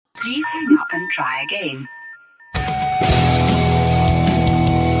Please hang up and try again.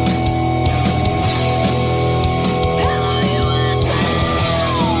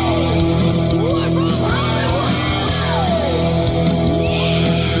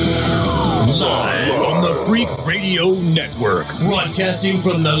 Freak Radio Network, broadcasting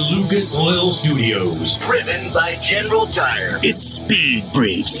from the Lucas Oil Studios. Driven by General Tire. It's Speed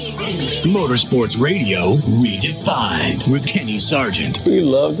Freaks. Motorsports Radio redefined with Kenny Sargent. We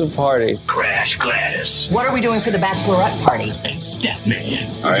love to party. Crash Gladys. What are we doing for the bachelorette party? And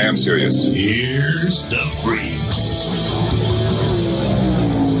Statman. I am serious. Here's the Freaks.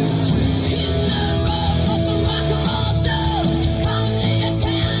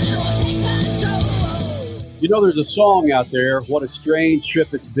 You know, there's a song out there, What a Strange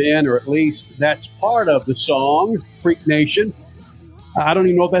Trip It's Been, or at least that's part of the song, Freak Nation. I don't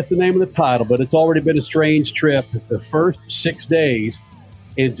even know if that's the name of the title, but it's already been a strange trip the first 6 days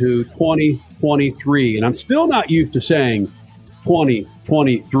into 2023. And I'm still not used to saying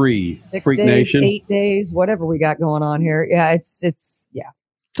 2023, 6 Freak days, Nation. 8 days, whatever we got going on here. Yeah, it's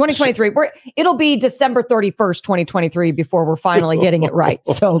 2023. It'll be December 31st, 2023 before we're finally getting it right.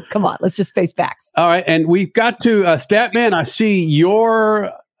 So come on, let's just face facts. All right. And we've got to, Statman, I see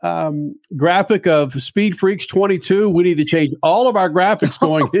your graphic of Speed Freaks 22. We need to change all of our graphics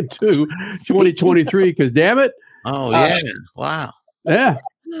going into 2023 because, damn it. Oh, yeah. Wow. Yeah.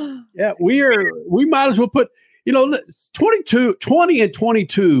 Yeah. We might as well put, 20 and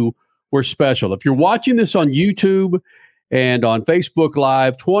 22 were special. If you're watching this on YouTube and on Facebook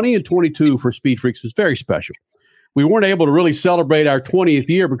Live, 20 and 22 for Speed Freaks was very special. We weren't able to really celebrate our 20th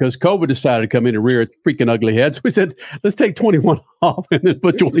year because COVID decided to come in and rear its freaking ugly head. So we said, let's take 21 off and then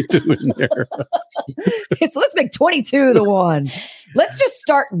put 22 in there. So let's make 22 the one. Let's just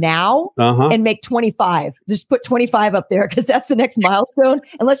start now and make 25. Just put 25 up there because that's the next milestone.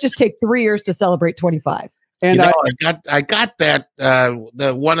 And let's just take 3 years to celebrate 25. And I got that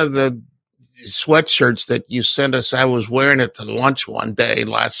the one of the sweatshirts that you sent us. I was wearing it to lunch one day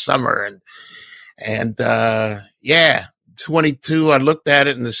last summer, and 22. I looked at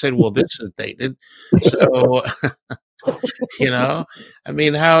it and I said, "Well, this is dated." So, I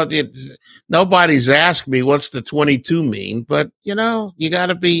mean, nobody's asked me what's the 22 mean, but you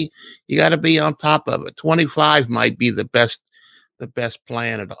gotta be on top of it. 25 might be the best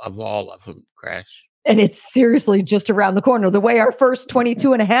plan of all of them, Crash. And it's seriously just around the corner. The way our first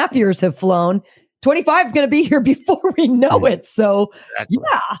 22 and a half years have flown, 25 is going to be here before we know it. So,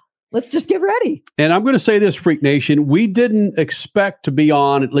 let's just get ready. And I'm going to say this, Freak Nation. We didn't expect to be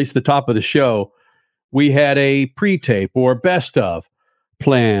on at least the top of the show. We had a pre-tape or best of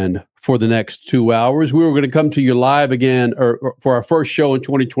planned for the next 2 hours. We were going to come to you live again or for our first show in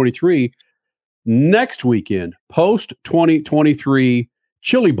 2023 next weekend, post-2023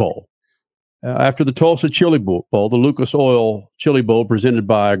 Chili Bowl. After the Tulsa Chili Bowl, the Lucas Oil Chili Bowl presented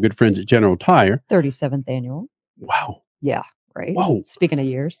by our good friends at General Tire. 37th annual. Wow. Yeah, right. Whoa. Speaking of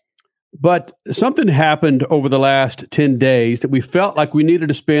years. But something happened over the last 10 days that we felt like we needed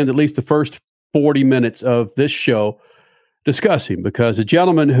to spend at least the first 40 minutes of this show discussing, because a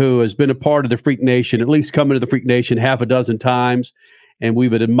gentleman who has been a part of the Freak Nation, at least coming to the Freak Nation half a dozen times, and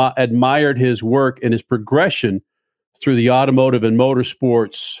we've admired his work and his progression through the automotive and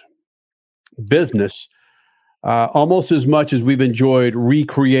motorsports business almost as much as we've enjoyed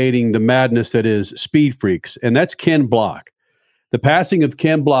recreating the madness that is Speed Freaks, and that's Ken Block. The passing of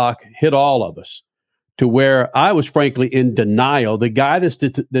Ken Block hit all of us to where I was frankly in denial. The guy that's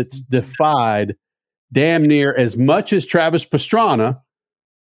defied damn near as much as Travis Pastrana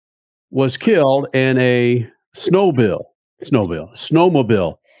was killed in a snowmobile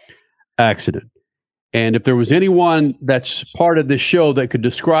accident. And if there was anyone that's part of this show that could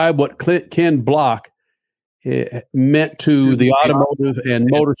describe what Ken Block meant to the automotive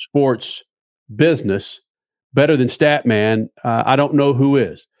and motorsports business better than Statman, I don't know who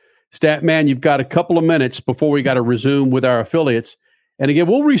is. Statman, you've got a couple of minutes before we got to resume with our affiliates. And again,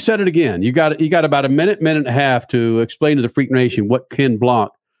 we'll reset it again. You got about a minute and a half to explain to the Freak Nation what Ken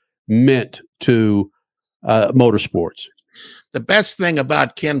Block meant to motorsports. The best thing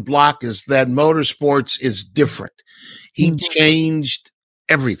about Ken Block is that motorsports is different. He changed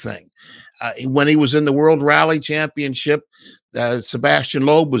everything. When he was in the World Rally Championship, Sebastian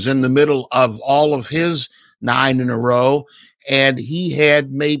Loeb was in the middle of all of his 9 in a row, and he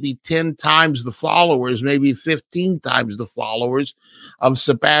had maybe 10 times the followers, maybe 15 times the followers of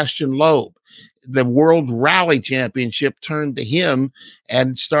Sebastian Loeb. The World Rally Championship turned to him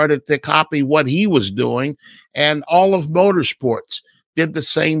and started to copy what he was doing, and all of motorsports did the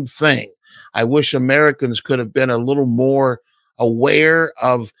same thing. I wish Americans could have been a little more aware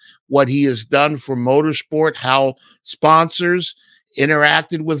of what he has done for motorsport, how sponsors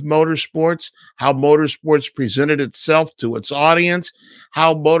interacted with motorsports, how motorsports presented itself to its audience,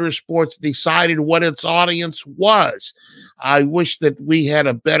 how motorsports decided what its audience was. I wish that we had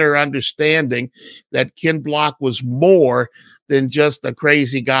a better understanding that Ken Block was more than just a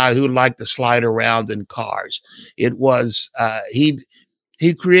crazy guy who liked to slide around in cars. It was, he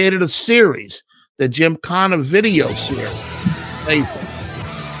created a series, the Gymkhana video series.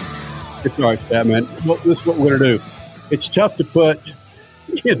 It's all right, Statman. Well, this is what we're going to do. It's tough to put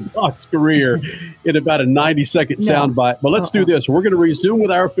Ken Block's career in about a 90-second soundbite, but let's do this. We're going to resume with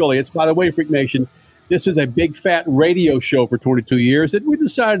our affiliates. By the way, Freak Nation, this is a big fat radio show for 22 years that we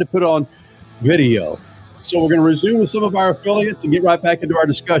decided to put on video. So we're going to resume with some of our affiliates and get right back into our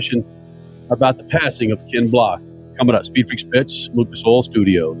discussion about the passing of Ken Block. Coming up, Speed Freaks Pits, Lucas Oil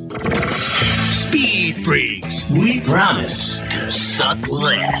Studios. Speed Freaks, we promise to suck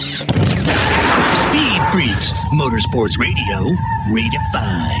less. Speed Freaks, Motorsports Radio,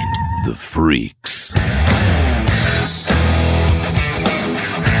 redefined. The Freaks.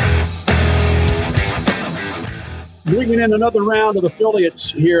 Bringing in another round of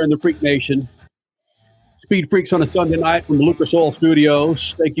affiliates here in the Freak Nation. Speed Freaks on a Sunday night from the Lucas Oil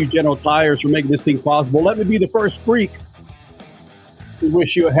Studios. Thank you, General Tires, for making this thing possible. Let me be the first freak to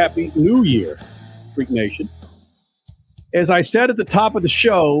wish you a happy new year, Freak Nation. As I said at the top of the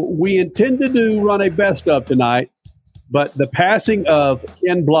show, we intended to run a best of tonight, but the passing of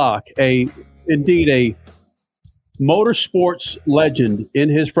Ken Block, indeed a motorsports legend in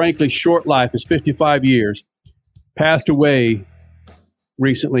his frankly short life, his 55 years, passed away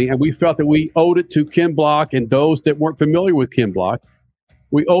recently, and we felt that we owed it to Ken Block and those that weren't familiar with Ken Block.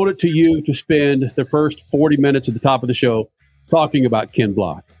 We owed it to you to spend the first 40 minutes at the top of the show talking about Ken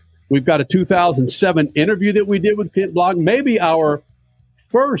Block. We've got a 2007 interview that we did with Ken Block, maybe our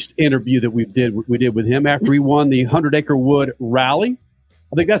first interview that we did with him after he won the 100 Acre Wood Rally.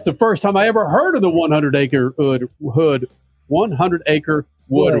 I think that's the first time I ever heard of the 100 Acre Wood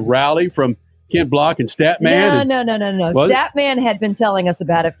Rally from Ken Block and Statman. No. Statman had been telling us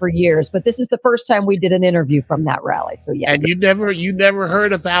about it for years, but this is the first time we did an interview from that rally. So yes. And you never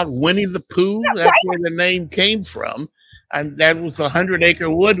heard about Winnie the Pooh? That's right. Where the name came from. And that was the 100 Acre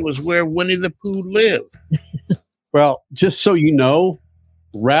Wood was where Winnie the Pooh lived. Well, just so you know,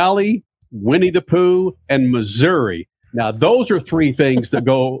 Raleigh, Winnie the Pooh, and Missouri. Now, those are three things that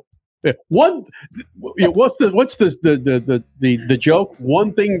go. What's the joke?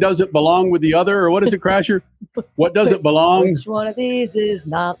 One thing doesn't belong with the other, or what is it, Crasher? What doesn't belong? Which one of these is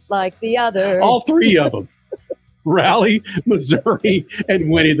not like the other? All three of them: Raleigh, Missouri,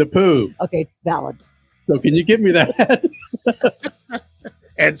 and Winnie the Pooh. Okay, valid. So, can you give me that?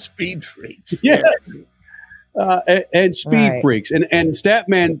 And Speed Freaks. Yes. And Speed Freaks, and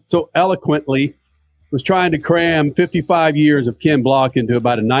Statman so eloquently was trying to cram 55 years of Ken Block into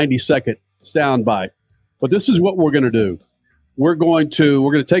about a 90-second soundbite. But this is what we're going to do. We're going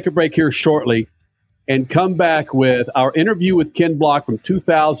to take a break here shortly and come back with our interview with Ken Block from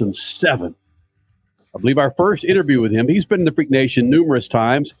 2007. I believe our first interview with him. He's been in the Freak Nation numerous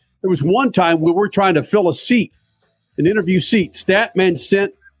times. There was one time we were trying to fill a seat, an interview seat. Statman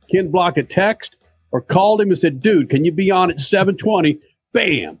sent Ken Block a text or called him and said, dude, can you be on at 7:20?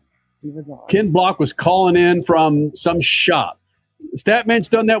 Bam. Ken Block was calling in from some shop. Statman's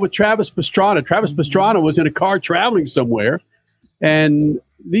done that with Travis Pastrana. Travis Pastrana was in a car traveling somewhere. And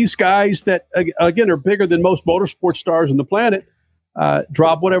these guys that, again, are bigger than most motorsport stars on the planet,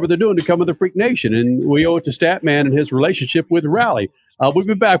 drop whatever they're doing to come to the Freak Nation. And we owe it to Statman and his relationship with Raleigh. We'll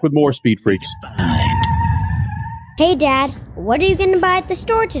be back with more Speed Freaks. Hey, Dad, what are you going to buy at the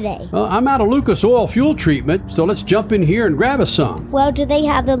store today? I'm out of Lucas Oil fuel treatment, so let's jump in here and grab us some. Well, do they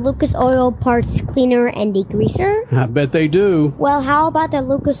have the Lucas Oil parts cleaner and degreaser? I bet they do. Well, how about the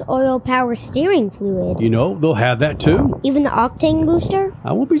Lucas Oil power steering fluid? You know, they'll have that too. Even the octane booster?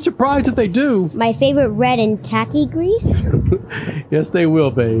 I won't be surprised if they do. My favorite red and tacky grease? Yes, they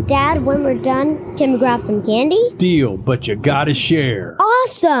will, babe. Dad, when we're done, can we grab some candy? Deal, but you gotta share.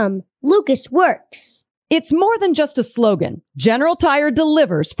 Awesome! Lucas works. It's more than just a slogan. General Tire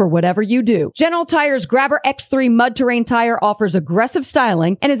delivers for whatever you do. General Tire's Grabber X3 mud terrain tire offers aggressive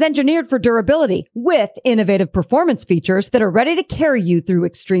styling and is engineered for durability with innovative performance features that are ready to carry you through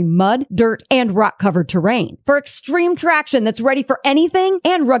extreme mud, dirt, and rock-covered terrain. For extreme traction that's ready for anything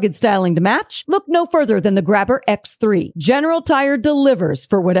and rugged styling to match, look no further than the Grabber X3. General Tire delivers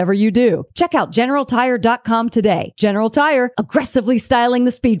for whatever you do. Check out GeneralTire.com today. General Tire, aggressively styling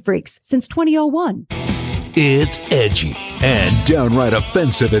the Speed Freaks since 2001. It's edgy and downright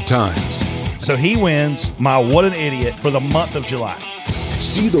offensive at times. So he wins my What an Idiot for the month of July.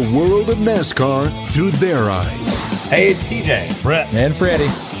 See the world of NASCAR through their eyes. Hey, it's TJ, Brett, and Freddie.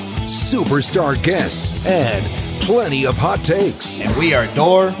 Superstar guests and plenty of hot takes. And we are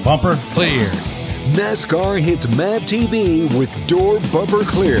door bumper clear. NASCAR hits MAV TV with Door Bumper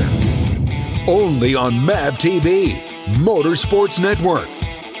Clear. Only on MAV TV, Motorsports Network.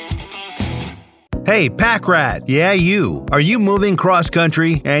 Hey, Pack Rat. Yeah, you. Are you moving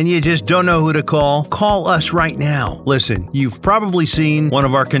cross-country and you just don't know who to call? Call us right now. Listen, you've probably seen one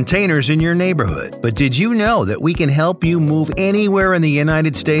of our containers in your neighborhood. But did you know that we can help you move anywhere in the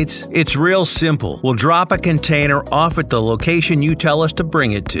United States? It's real simple. We'll drop a container off at the location you tell us to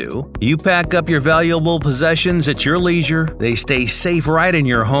bring it to. You pack up your valuable possessions at your leisure. They stay safe right in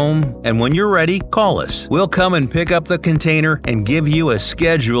your home. And when you're ready, call us. We'll come and pick up the container and give you a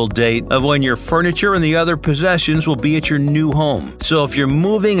scheduled date of when your furniture and the other possessions will be at your new home. So if you're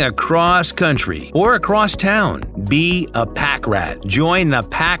moving across country or across town, be a Pack Rat. Join the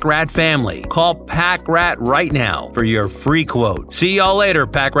Pack Rat family. Call Pack Rat right now for your free quote. See y'all later,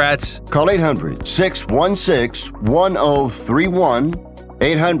 Pack Rats. Call 800-616-1031.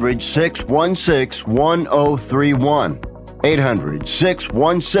 800-616-1031.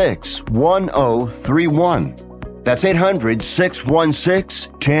 800-616-1031. That's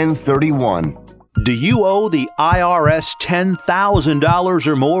 800-616-1031. Do you owe the IRS $10,000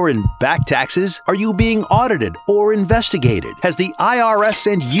 or more in back taxes? Are you being audited or investigated? Has the IRS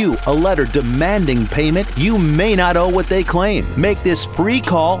sent you a letter demanding payment? You may not owe what they claim. Make this free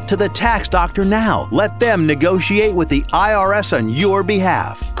call to the tax doctor now. Let them negotiate with the IRS on your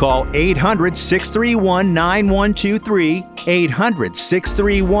behalf. Call 800-631-9123.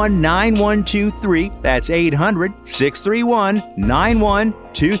 800-631-9123. That's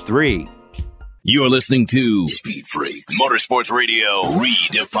 800-631-9123. You're listening to Speed Freaks Motorsports Radio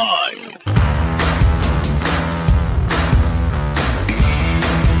Redefined.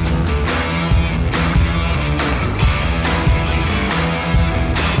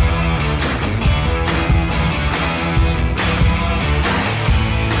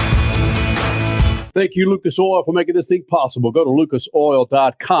 Thank you, Lucas Oil, for making this thing possible. Go to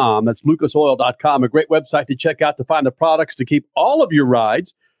lucasoil.com. That's lucasoil.com, a great website to check out to find the products to keep all of your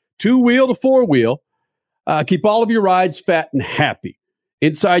rides, two-wheel to four-wheel, keep all of your rides fat and happy.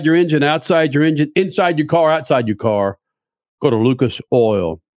 Inside your engine, outside your engine, inside your car, outside your car. Go to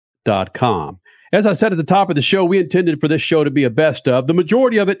lucasoil.com. As I said at the top of the show, we intended for this show to be a best of. The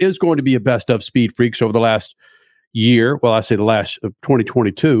majority of it is going to be a best of Speed Freaks over the last year. Well, I say the last of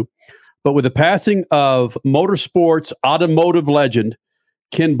 2022. But with the passing of motorsports automotive legend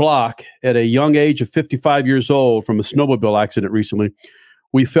Ken Block at a young age of 55 years old from a snowmobile accident recently,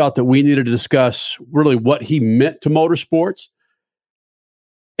 we felt that we needed to discuss really what he meant to motorsports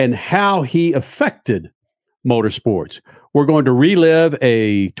and how he affected motorsports. We're going to relive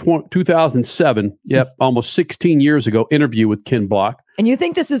a 2007, almost 16 years ago, interview with Ken Block. And you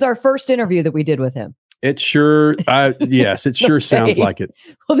think this is our first interview that we did with him? It sure, yes, it sure sounds like it.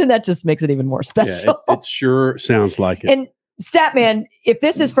 Well, then that just makes it even more special. Yeah, it sure sounds like it. And Statman, if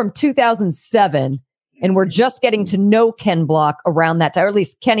this is from 2007 and we're just getting to know Ken Block around that time, or at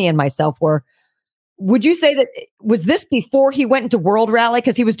least Kenny and myself were, would you say that, was this before he went into World Rally?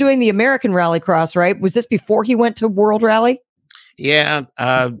 Because he was doing the American Rallycross, right? Was this before he went to World Rally? Yeah.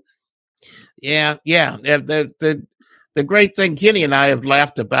 The great thing, Kenny and I have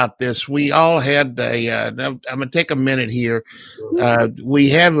laughed about this. We all had I'm going to take a minute here. We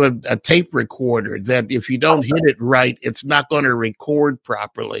have a tape recorder that if you don't hit it right, it's not going to record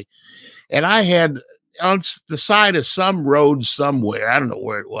properly. And I had on the side of some road somewhere, I don't know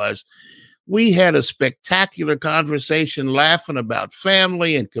where it was, we had a spectacular conversation laughing about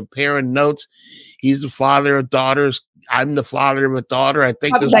family and comparing notes. He's the father of daughters. I'm the father of a daughter. I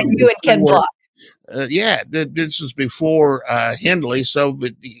think this about you and Ken Block. This was before Hindley, so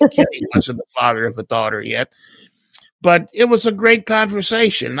Kenny wasn't the father of a daughter yet. But it was a great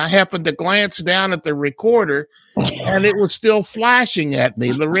conversation. I happened to glance down at the recorder, and it was still flashing at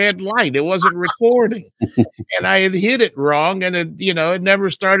me, the red light. It wasn't recording. And I had hit it wrong, and it never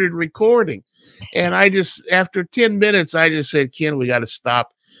started recording. And after 10 minutes, I just said, Ken, we got to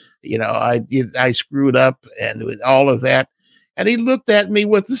stop. I screwed up and with all of that. And he looked at me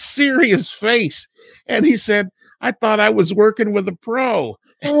with a serious face. And he said, I thought I was working with a pro.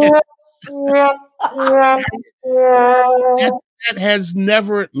 That has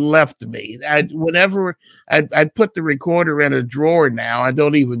never left me. Whenever I put the recorder in a drawer now, I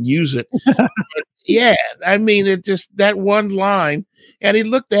don't even use it. But Yeah, I mean, it just that one line. And he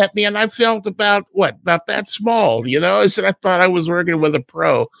looked at me, and I felt about that small, you know. I said I thought I was working with a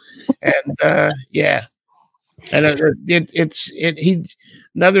pro, and yeah, and he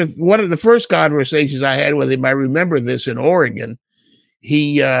another one of the first conversations I had with him. I remember this in Oregon.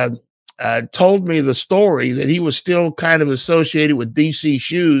 He told me the story that he was still kind of associated with DC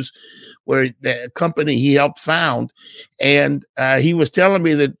Shoes, where the company he helped found. And he was telling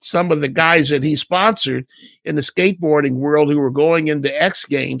me that some of the guys that he sponsored in the skateboarding world who were going into X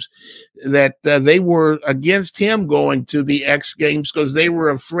Games, that they were against him going to the X Games because they were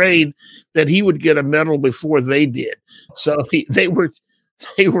afraid that he would get a medal before they did. So they were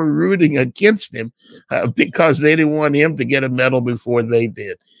rooting against him because they didn't want him to get a medal before they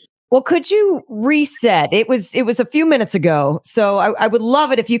did. Well, could you reset? It was a few minutes ago. So I would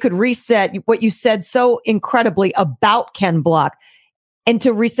love it if you could reset what you said so incredibly about Ken Block, and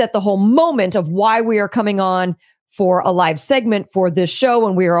to reset the whole moment of why we are coming on for a live segment for this show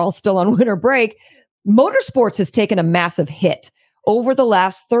when we are all still on winter break. Motorsports has taken a massive hit over the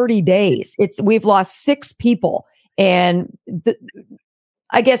last 30 days. We've lost 6 people. And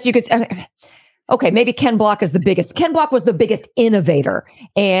I guess you could say, okay, maybe Ken Block is the biggest. Ken Block was the biggest innovator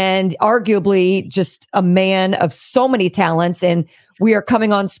and arguably just a man of so many talents. And we are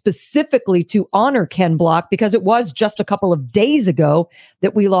coming on specifically to honor Ken Block because it was just a couple of days ago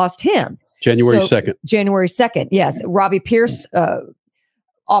that we lost him. January 2nd. January 2nd, yes. Robbie Pierce,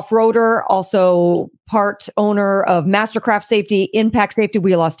 off-roader, also part owner of Mastercraft Safety, Impact Safety.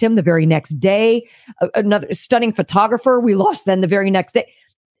 We lost him the very next day. Another stunning photographer, we lost then the very next day.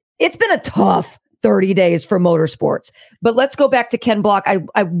 It's been a tough 30 days for motorsports. But let's go back to Ken Block. I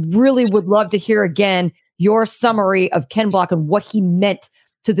really would love to hear again your summary of Ken Block and what he meant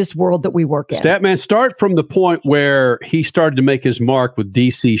to this world that we work in. Statman, start from the point where he started to make his mark with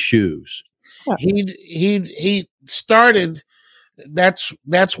DC Shoes. He started. That's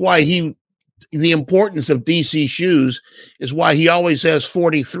why the importance of DC Shoes is why he always has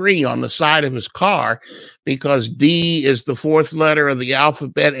 43 on the side of his car, because D is the 4th letter of the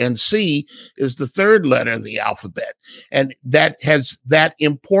alphabet and C is the 3rd letter of the alphabet. And that has that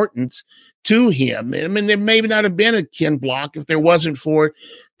importance to him. I mean, there may not have been a Ken Block if there wasn't for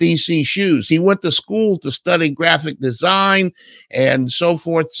DC Shoes. He went to school to study graphic design and so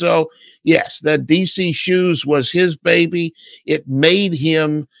forth. So yes, that DC Shoes was his baby. It made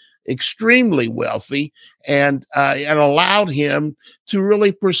him extremely wealthy, and it allowed him to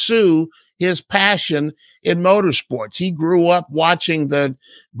really pursue his passion in motorsports. He grew up watching the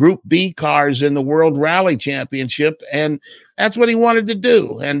Group B cars in the World Rally Championship, and that's what he wanted to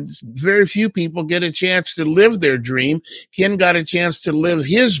do. And very few people get a chance to live their dream. Ken got a chance to live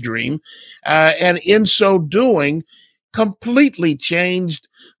his dream, and in so doing, completely changed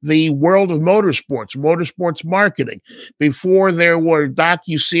the world of motorsports marketing. Before there were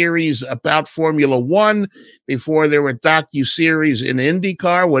docuseries about Formula One, before there were docuseries in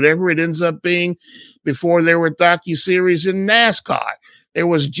IndyCar, whatever it ends up being, before there were docuseries in NASCAR, there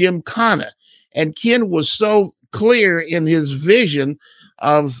was Gymkhana. And Ken was so clear in his vision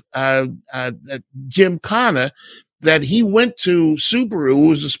of Gymkhana that he went to Subaru, who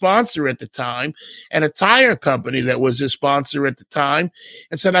was a sponsor at the time, and a tire company that was his sponsor at the time,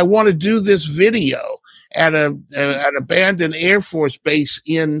 and said, I want to do this video at an abandoned Air Force base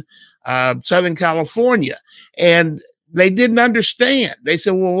in Southern California. And they didn't understand. They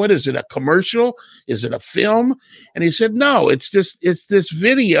said, well, what is it, a commercial? Is it a film? And he said, no, it's this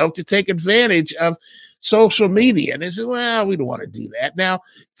video to take advantage of social media. And they said, well, we don't want to do that. Now,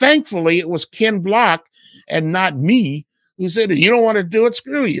 thankfully, it was Ken Block and not me who said, you don't want to do it,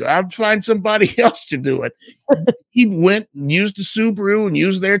 screw you. I'll find somebody else to do it. He went and used the Subaru and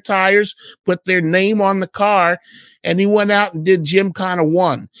used their tires, put their name on the car, and he went out and did Gymkhana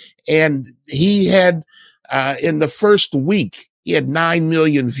 1. And he had, in the first week, he had 9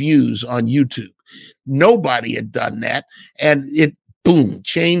 million views on YouTube. Nobody had done that. And it, boom,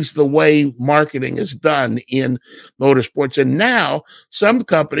 changed the way marketing is done in motorsports. And now some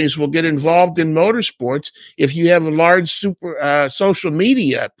companies will get involved in motorsports if you have a large social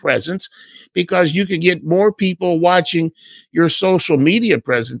media presence, because you can get more people watching your social media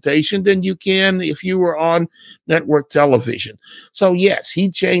presentation than you can if you were on network television. So yes, he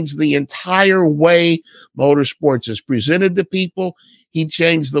changed the entire way motorsports is presented to people. He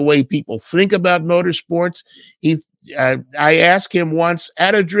changed the way people think about motorsports. I asked him once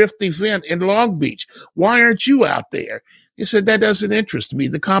at a drift event in Long Beach, why aren't you out there? He said, that doesn't interest me.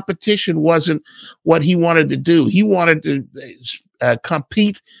 The competition wasn't what he wanted to do. He wanted to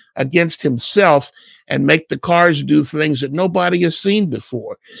compete against himself and make the cars do things that nobody has seen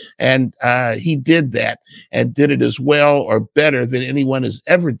before. And he did that and did it as well or better than anyone has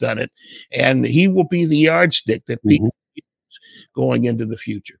ever done it. And he will be the yardstick that people use going into the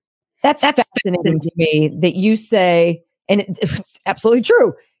future. That's fascinating to me that you say, and it's absolutely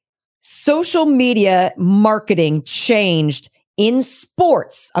true. Social media marketing changed in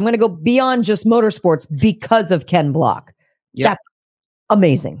sports. I'm going to go beyond just motorsports because of Ken Block. Yep. That's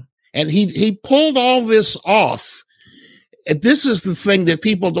amazing. And he pulled all this off. And this is the thing that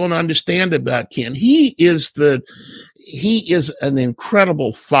people don't understand about Ken. He is an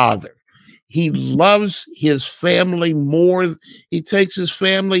incredible father. He loves his family more. He takes his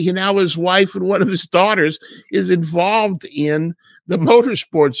family. Now his wife and one of his daughters is involved in the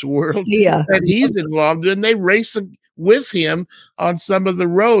motorsports world that he's involved in. They race with him on some of the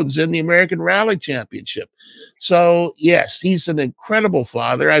roads in the American Rally Championship. So, yes, he's an incredible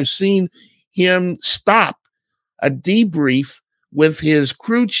father. I've seen him stop a debrief with his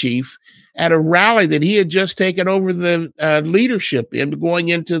crew chief at a rally that he had just taken over the leadership in, going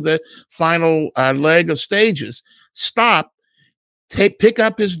into the final leg of stages. Stop, pick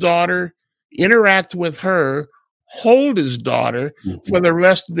up his daughter, interact with her, hold his daughter for the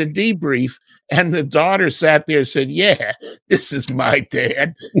rest of the debrief. And the daughter sat there and said, "Yeah, this is my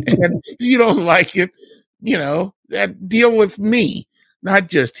dad. And if you don't like it, that deal with me, not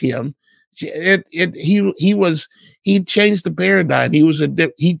just him." He changed the paradigm.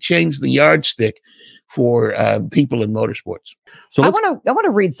 He changed the yardstick for people in motorsports. So I want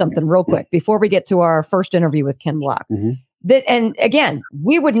to read something real quick before we get to our first interview with Ken Block. And again,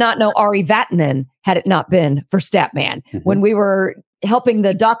 we would not know Ari Vatanen had it not been for Statman. When we were helping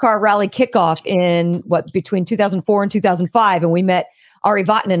the Dakar Rally kickoff in between 2004 and 2005, and we met Ari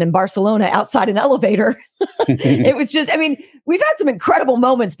Vatanen in Barcelona outside an elevator. It was just, we've had some incredible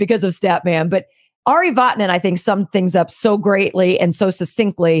moments because of Statman, but Ari Vatanen, I think, summed things up so greatly and so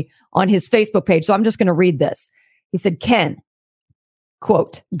succinctly on his Facebook page. So I'm just going to read this. He said, "Ken,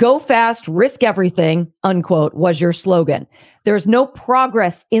 quote, go fast, risk everything, unquote, was your slogan. There's no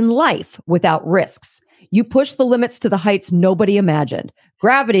progress in life without risks. You pushed the limits to the heights nobody imagined.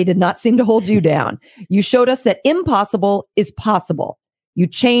 Gravity did not seem to hold you down. You showed us that impossible is possible. You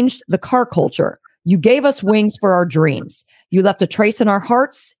changed the car culture. You gave us wings for our dreams. You left a trace in our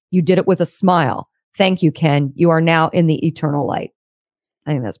hearts. You did it with a smile. Thank you, Ken. You are now in the eternal light."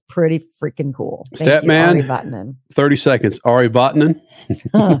 I think that's pretty freaking cool. Statman, Ari Vatanen. 30 seconds. Ari Vatanen.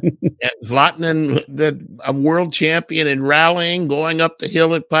 Vatanen, a world champion in rallying, going up the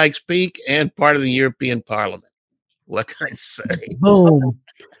hill at Pikes Peak, and part of the European Parliament. What can I say? Boom.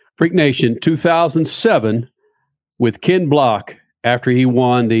 Freak Nation 2007 with Ken Block after he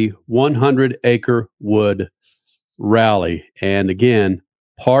won the 100-acre wood rally. And again,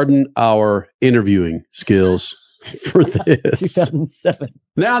 pardon our interviewing skills for this. 2007.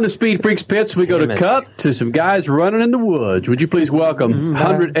 Now in the Speed Freaks pits, we go to Cup to some guys running in the woods. Would you please welcome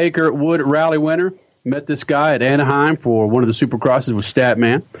 100-acre wood rally winner? Met this guy at Anaheim for one of the Supercrosses with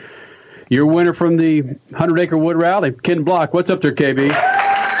Statman. Your winner from the 100-acre wood rally, Ken Block. What's up there, KB?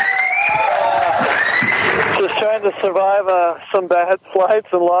 Just trying to survive some bad flights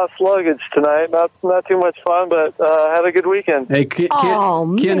and lost luggage tonight. Not too much fun, but had a good weekend. Hey, Ken,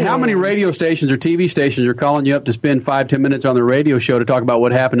 how many radio stations or TV stations are calling you up to spend 5-10 minutes on the radio show to talk about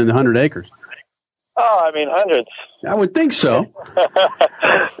what happened in the 100 acres? Oh, hundreds. I would think so.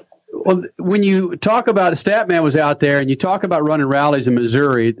 Well, when you talk about Statman was out there and you talk about running rallies in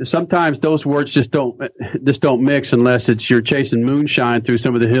Missouri, sometimes those words just don't mix unless you're chasing moonshine through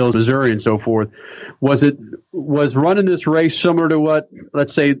some of the hills, Missouri and so forth. Was running this race similar to what,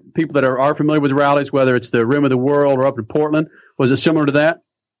 let's say, people that are familiar with rallies, whether it's the Rim of the World or up in Portland, was it similar to that?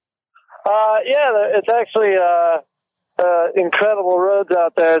 Yeah, it's actually incredible roads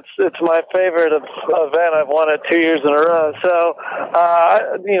out there. It's my favorite event. I've won it 2 years in a row. So,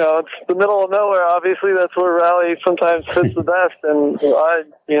 it's the middle of nowhere. Obviously, that's where rally sometimes fits the best. And I,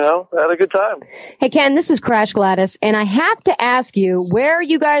 had a good time. Hey, Ken, this is Crash Gladys. And I have to ask you where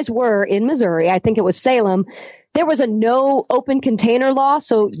you guys were in Missouri. I think it was Salem. There was a no open container law.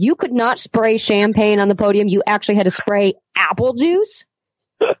 So you could not spray champagne on the podium. You actually had to spray apple juice.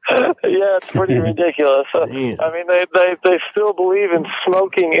 Yeah, it's pretty ridiculous. They still believe in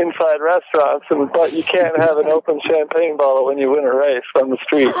smoking inside restaurants, but you can't have an open champagne bottle when you win a race on the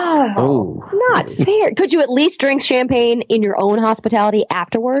street. Oh, not fair. Could you at least drink champagne in your own hospitality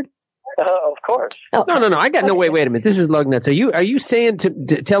afterward? Of course. Oh. No. I got no way. Wait a minute. This is lug nuts. Are you saying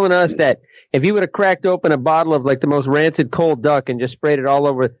telling us that if you would have cracked open a bottle of like the most rancid cold duck and just sprayed it all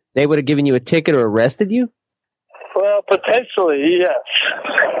over, they would have given you a ticket or arrested you? Well, potentially, yes.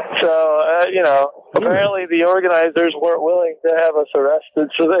 So, apparently the organizers weren't willing to have us arrested,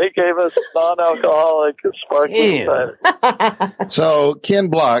 so they gave us non-alcoholic sparkling cider. So, Ken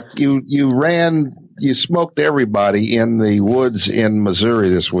Block, you smoked everybody in the woods in Missouri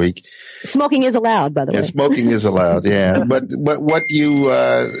this week. Smoking is allowed, by the way. Smoking is allowed, yeah. But what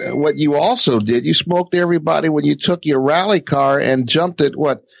you also did, you smoked everybody when you took your rally car and jumped at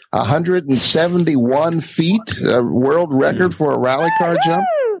 171 feet, a world record for a rally car jump.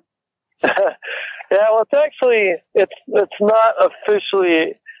 Yeah, well, it's not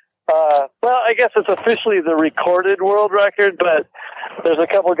officially. I guess it's officially the recorded world record, but there's a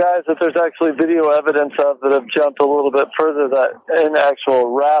couple guys that there's actually video evidence of that have jumped a little bit further in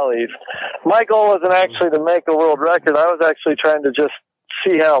actual rallies. My goal wasn't actually to make a world record. I was actually trying to just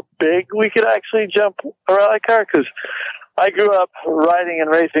see how big we could actually jump a rally car, because I grew up riding and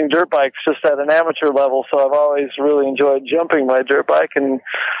racing dirt bikes just at an amateur level, so I've always really enjoyed jumping my dirt bike, and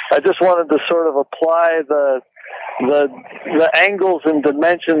I just wanted to sort of apply the angles and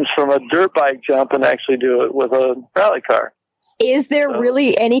dimensions from a dirt bike jump and actually do it with a rally car. Is there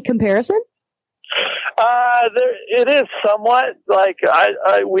really any comparison? It is somewhat. Like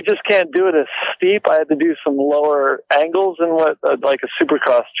we just can't do it as steep. I had to do some lower angles than what like a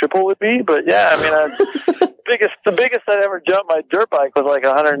Supercross triple would be. But yeah, I mean, the biggest I'd ever jumped my dirt bike was like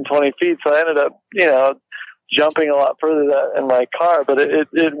 120 feet. So I ended up, jumping a lot further in my car. But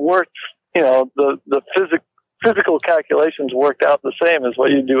it worked. The physical calculations worked out the same as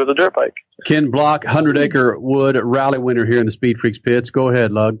what you do with a dirt bike. Ken Block, 100-acre wood rally winner here in the Speed Freaks pits. Go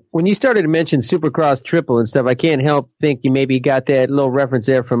ahead, Lug. When you started to mention Supercross triple and stuff, I can't help think you maybe got that little reference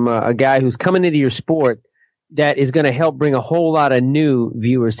there from a guy who's coming into your sport that is going to help bring a whole lot of new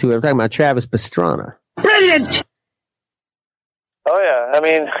viewers to it. I'm talking about Travis Pastrana. Brilliant! Oh, yeah. I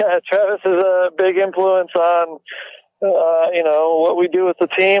mean, Travis is a big influence on what we do with the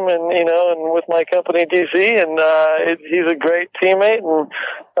team and with my company DC, and he's a great teammate, and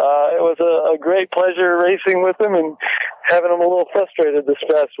it was a great pleasure racing with him and having him a little frustrated this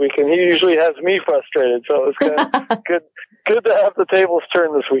past weekend. He usually has me frustrated, so it was kind of good to have the tables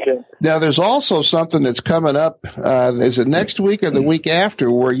turned this weekend. Now, there's also something that's coming up. Is it next week or the week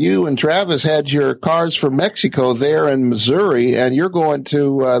after, where you and Travis had your cars for Mexico there in Missouri, and you're going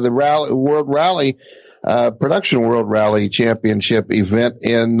to the World Rally Production World Rally Championship event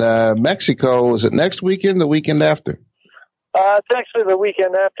in Mexico. Is it next weekend, the weekend after? It's actually the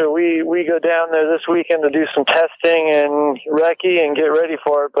weekend after. We go down there this weekend to do some testing and recce and get ready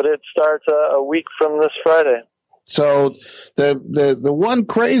for it, but it starts a week from this Friday. So the one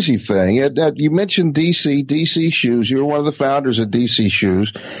crazy thing, you mentioned DC Shoes. You're one of the founders of DC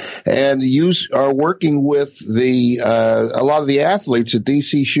Shoes, and you are working with a lot of the athletes at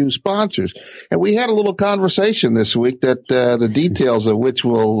DC Shoes sponsors. And we had a little conversation this week that the details of which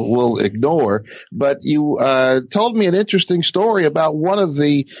we'll ignore. But you told me an interesting story about one of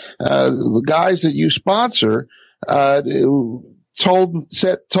the guys that you sponsor told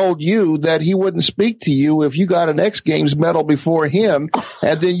you that he wouldn't speak to you if you got an X Games medal before him,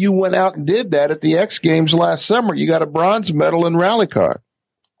 and then you went out and did that at the X Games last summer. You got a bronze medal in rally car.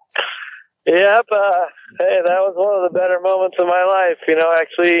 Yep. Hey, that was one of the better moments of my life.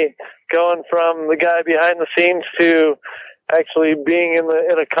 Actually going from the guy behind the scenes to actually being in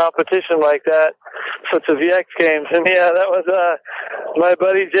a competition like that, such as the X Games. And yeah, that was my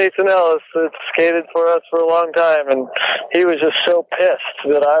buddy Jason Ellis that skated for us for a long time, and he was just so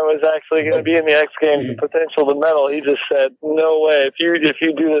pissed that I was actually going to be in the X Games and potential to medal. He just said, "No way! If you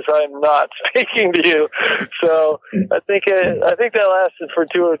do this, I'm not speaking to you." So I think that lasted for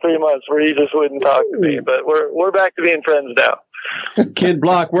 2 or 3 months where he just wouldn't talk to me. But we're back to being friends now. Ken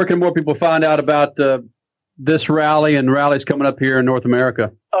Block, where can more people find out about this rally and rallies coming up here in North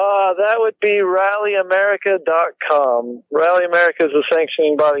America? That would be rallyamerica.com. Rally America is the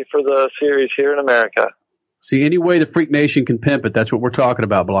sanctioning body for the series here in America. See, any way the Freak Nation can pimp it, that's what we're talking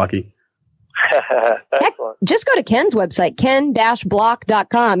about, Blocky. Heck, just go to Ken's website,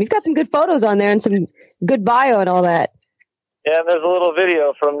 ken-block.com. You've got some good photos on there and some good bio and all that. Yeah, and there's a little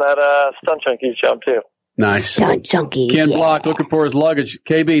video from that Stunt Junkies jump, too. Nice. Stunt Junkies. Ken Block looking for his luggage.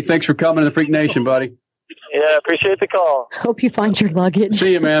 KB, thanks for coming to the Freak Nation, buddy. Yeah, appreciate the call. Hope you find your luggage.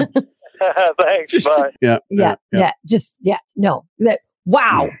 See you, man. Thanks. Bye. Yeah. No.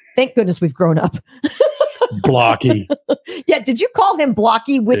 Wow. Thank goodness we've grown up. Blocky. Yeah. Did you call him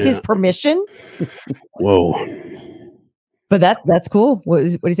Blocky with his permission? Whoa. But that's cool. What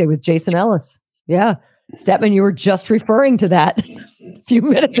do you say with Jason Ellis? Yeah. Statman, you were just referring to that a few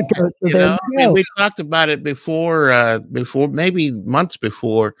minutes ago. So we talked about it before maybe months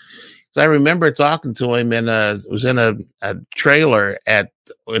before. So I remember talking to him was in a trailer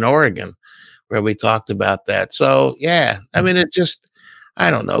in Oregon where we talked about that. So yeah, I mean, it just,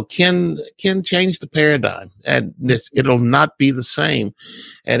 I don't know, Ken changed the paradigm, and it'll not be the same.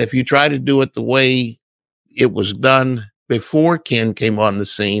 And if you try to do it the way it was done before Ken came on the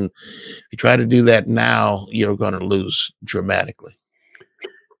scene, if you try to do that now, you're going to lose dramatically.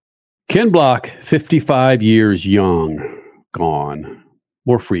 Ken Block, 55 years young, gone.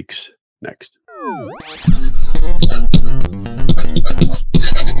 More freaks next.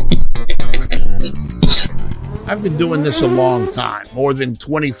 I've been doing this a long time, more than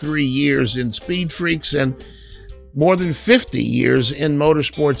 23 years in Speed Freaks and more than 50 years in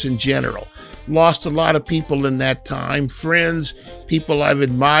motorsports in general. Lost a lot of people in that time, friends, people I've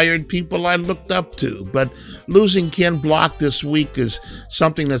admired, people I looked up to. But losing Ken Block this week is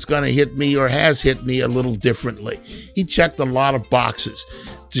something that's going to hit me, or has hit me, a little differently. He checked a lot of boxes.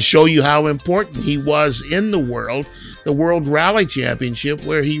 To show you how important he was in the World Rally Championship,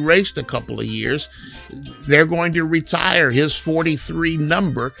 where he raced a couple of years, they're going to retire his 43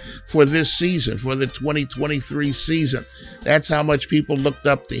 number for this season, for the 2023 season. That's how much people looked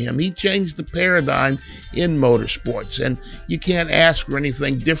up to him. He changed the paradigm in motorsports, and you can't ask for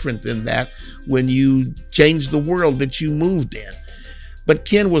anything different than that when you change the world that you moved in. But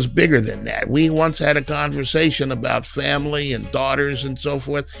Ken was bigger than that. We once had a conversation about family and daughters and so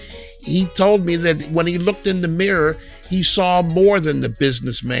forth. He told me that when he looked in the mirror, he saw more than the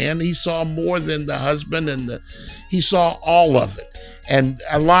businessman. He saw more than the husband, and he saw all of it. And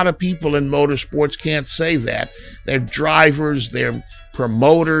a lot of people in motorsports can't say that. They're drivers, they're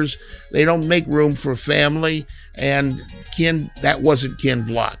promoters. They don't make room for family. And Ken, that wasn't Ken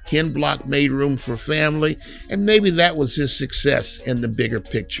Block. Ken Block made room for family, and maybe that was his success in the bigger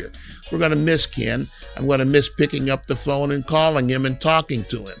picture. We're going to miss Ken. I'm going to miss picking up the phone and calling him and talking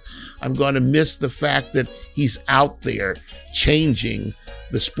to him. I'm going to miss the fact that he's out there changing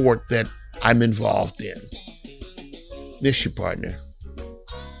the sport that I'm involved in. Miss you, partner.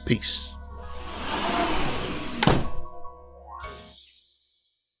 Peace.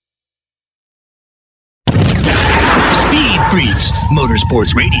 Freaks,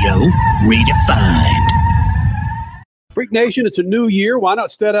 Motorsports Radio, redefined. Freak Nation, it's a new year. Why not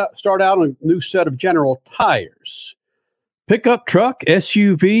start out on a new set of General Tires? Pickup truck,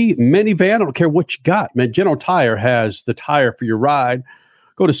 SUV, minivan, I don't care what you got, man. General Tire has the tire for your ride.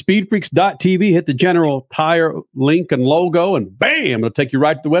 Go to speedfreaks.tv, hit the General Tire link and logo, and bam, it'll take you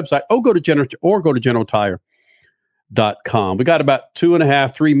right to the website. Go to generaltire.com. We got about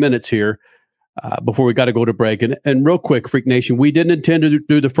 2.5-3 minutes here before we got to go to break. And real quick, Freak Nation, we didn't intend to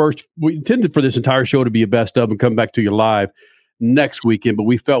do we intended for this entire show to be a best of and come back to you live next weekend, but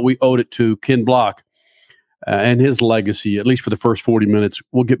we felt we owed it to Ken Block and his legacy, at least for the first 40 minutes.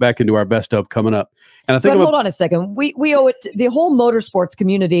 We'll get back into our best of coming up. And I think, hold on a second. We owe it to the whole motorsports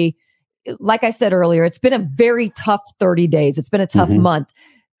community. Like I said earlier, it's been a very tough 30 days. It's been a tough month.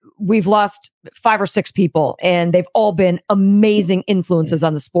 We've lost 5 or 6 people, and they've all been amazing influences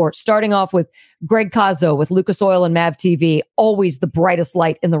on the sport, starting off with Greg Cazzo with Lucas Oil and Mav TV, always the brightest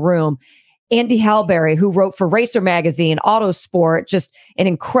light in the room. Andy Halberry, who wrote for Racer Magazine, Autosport, just an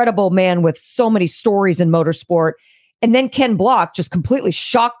incredible man with so many stories in motorsport. And then Ken Block just completely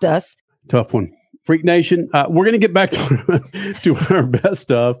shocked us. Tough one. Freak Nation, we're going to get back to our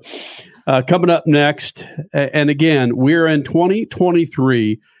best of coming up next. And again, we're in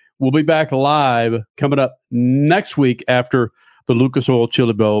 2023. We'll be back live coming up next week after the Lucas Oil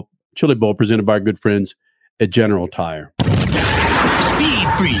Chili Bowl presented by our good friends at General Tire. Speed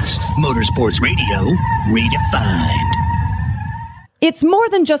Freaks, Motorsports Radio, redefined. It's more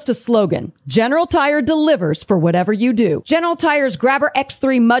than just a slogan. General Tire delivers for whatever you do. General Tire's Grabber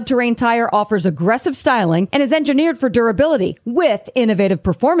X3 mud terrain tire offers aggressive styling and is engineered for durability with innovative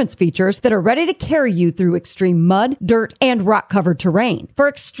performance features that are ready to carry you through extreme mud, dirt, and rock-covered terrain. For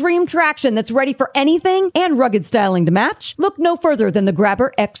extreme traction that's ready for anything and rugged styling to match, look no further than the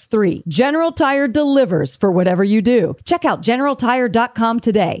Grabber X3. General Tire delivers for whatever you do. Check out GeneralTire.com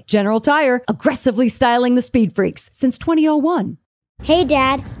today. General Tire, aggressively styling the Speed Freaks since 2001. Hey,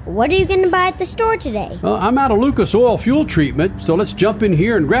 Dad, what are you going to buy at the store today? I'm out of Lucas Oil fuel treatment, so let's jump in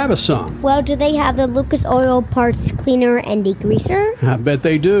here and grab us some. Well, do they have the Lucas Oil parts cleaner and degreaser? I bet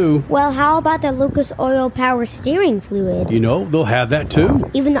they do. Well, how about the Lucas Oil power steering fluid? You know, they'll have that too.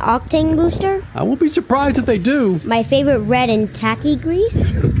 Even the octane booster? I won't be surprised if they do. My favorite red and tacky grease?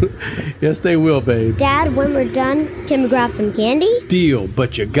 Yes, they will, babe. Dad, when we're done, can we grab some candy? Deal,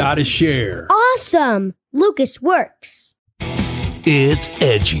 but you gotta share. Awesome! Lucas works. It's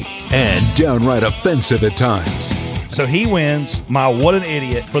edgy and downright offensive at times. So he wins my What an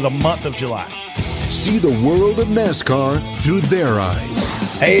Idiot for the month of July. See the world of NASCAR through their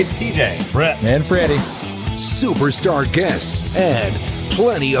eyes. Hey, it's TJ, Brett, and Freddie. Superstar guests and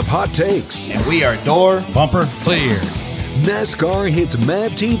plenty of hot takes. And we are door bumper clear. NASCAR hits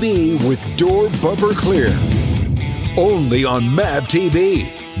MAV TV with door bumper clear. Only on MAV TV,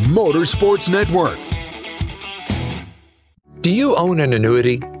 Motorsports Network. Do you own an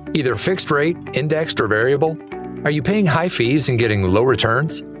annuity, either fixed rate, indexed, or variable? Are you paying high fees and getting low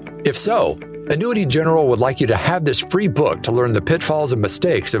returns? If so, Annuity General would like you to have this free book to learn the pitfalls and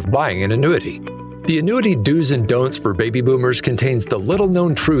mistakes of buying an annuity. The Annuity Do's and Don'ts for Baby Boomers contains the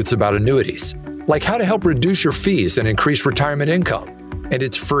little-known truths about annuities, like how to help reduce your fees and increase retirement income. And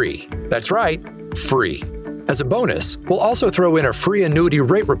it's free. That's right, free. As a bonus, we'll also throw in a free annuity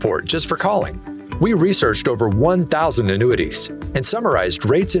rate report just for calling. We researched over 1,000 annuities and summarized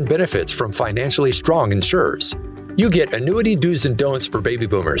rates and benefits from financially strong insurers. You get Annuity Do's and Don'ts for Baby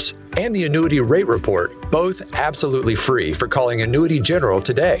Boomers and the Annuity Rate Report, both absolutely free for calling Annuity General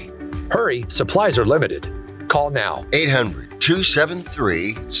today. Hurry, supplies are limited. Call now.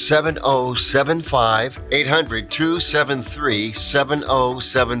 800-273-7075.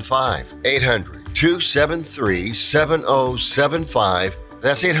 800-273-7075. 800-273-7075.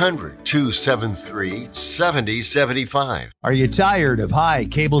 That's 800-273-7075. Are you tired of high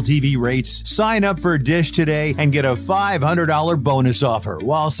cable TV rates? Sign up for Dish today and get a $500 bonus offer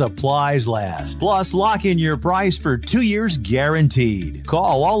while supplies last. Plus, lock in your price for 2 years guaranteed.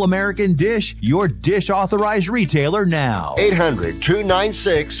 Call All American Dish, your Dish authorized retailer now.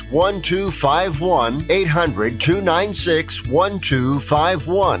 800-296-1251.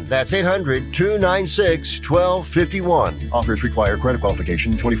 800-296-1251. That's 800-296-1251. Offers require credit qualification,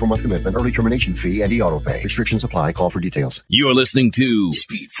 24-month commitment, early termination fee, and e-auto pay. Restrictions apply. Call for details. You're listening to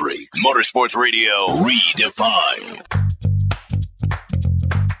Speed Freaks, Motorsports Radio Redefined.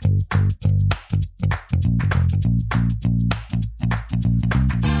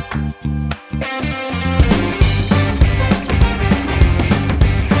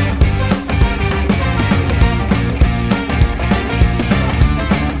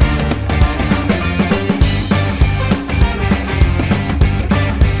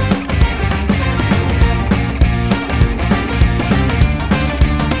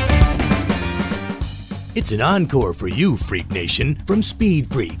 It's an encore for you, Freak Nation, from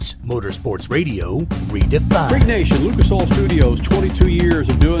Speed Freaks, Motorsports Radio Redefined. Freak Nation, Lucas Oil Studios, 22 years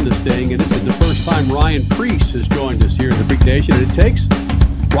of doing this thing, and this is the first time Ryan Preece has joined us here in the Freak Nation, and it takes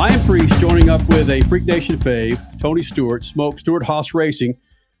Ryan Preece joining up with a Freak Nation fave, Tony Stewart, Smoke Stewart-Haas Racing,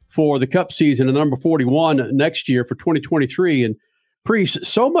 for the Cup season and number 41 next year for 2023. And Preece,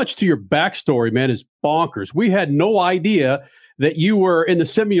 so much to your backstory, man, is bonkers. We had no idea that you were in the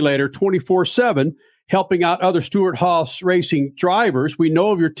simulator 24/7 helping out other Stewart-Haas Racing drivers. We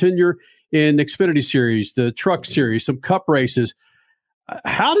know of your tenure in Xfinity Series, the Truck Series, some Cup races.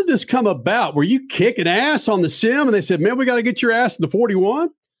 How did this come about? Were you kicking ass on the sim and they said, man, we got to get your ass in the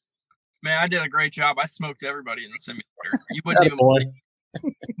 41? Man, I did a great job. I smoked everybody in the simulator. You wouldn't even believe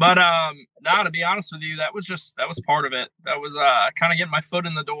it. But no, to be honest with you, that was part of it. That was kind of getting my foot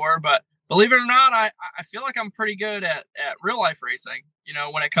in the door. But believe it or not, I feel like I'm pretty good at real life racing. You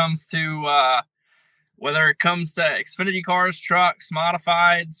know, when it comes to whether it comes to Xfinity cars, trucks,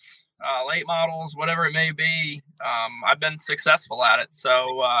 modifieds, late models, whatever it may be, I've been successful at it.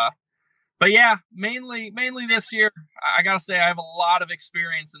 So, but yeah, mainly this year, I got to say I have a lot of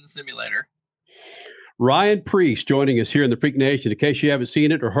experience in the simulator. Ryan Preece joining us here in the Freak Nation. In case you haven't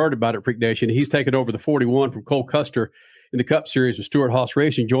seen it or heard about it, Freak Nation, he's taken over the 41 from Cole Custer in the Cup Series with Stewart-Haas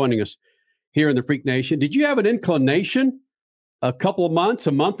Racing, joining us here in the Freak Nation. Did you have an inclination a couple of months,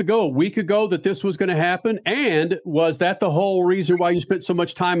 a month ago, a week ago, that this was going to happen? And was that the whole reason why you spent so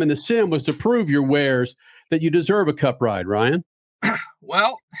much time in the sim, was to prove your wares that you deserve a Cup ride, Ryan?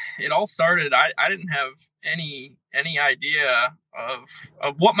 Well, it all started, I didn't have any idea of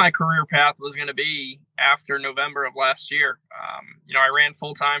what my career path was going to be after November of last year. You know, I ran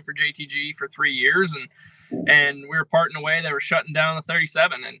full time for JTG for 3 years, and we were parting away. They were shutting down the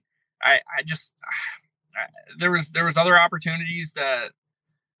 37, and there was other opportunities to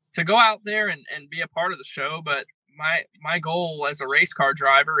go out there and be a part of the show. But my goal as a race car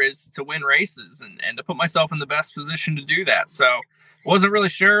driver is to win races and to put myself in the best position to do that. So wasn't really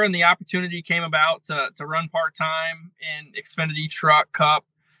sure. And the opportunity came about to run part-time in Xfinity Truck Cup,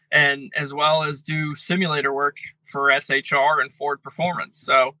 and as well as do simulator work for SHR and Ford Performance.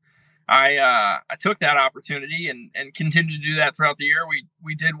 So I took that opportunity and continued to do that throughout the year.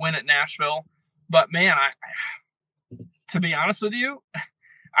 We did win at Nashville. But man, to be honest with you,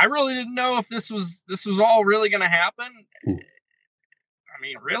 I really didn't know if this was all really going to happen. I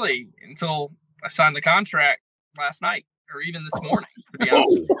mean, really, until I signed the contract last night or even this morning, to be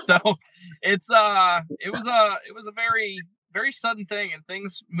honest with you. So it was a very, very sudden thing, and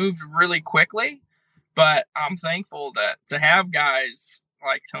things moved really quickly. But I'm thankful to have guys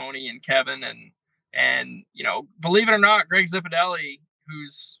like Tony and Kevin and believe it or not, Greg Zipadelli,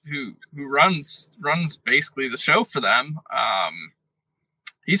 who runs basically the show for them.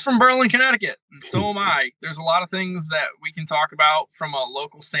 He's from Berlin, Connecticut, and so am I. There's a lot of things that we can talk about from a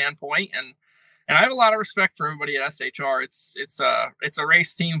local standpoint, and I have a lot of respect for everybody at SHR. It's a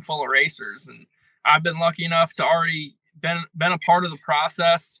race team full of racers, and I've been lucky enough to already been a part of the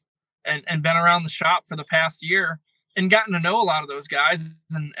process and been around the shop for the past year and gotten to know a lot of those guys.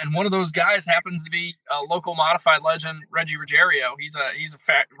 And one of those guys happens to be a local modified legend, Reggie Ruggiero. He's a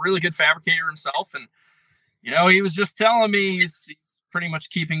really good fabricator himself, and he was just telling me he's pretty much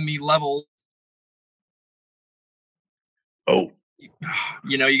keeping me level. Oh,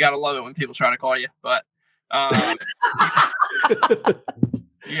 you got to love it when people try to call you, but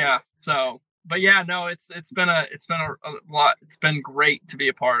yeah. So, but yeah, no, it's been a lot. It's been great to be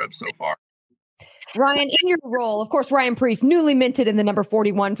a part of so far. Ryan, in your role, of course, Ryan Preece, newly minted in the number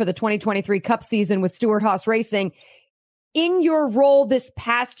 41 for the 2023 Cup season with Stewart-Haas Racing. In your role this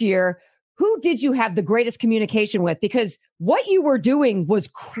past year, who did you have the greatest communication with? Because what you were doing was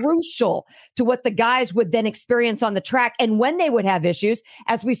crucial to what the guys would then experience on the track. And when they would have issues,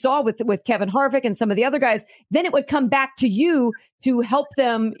 as we saw with Kevin Harvick and some of the other guys, then it would come back to you to help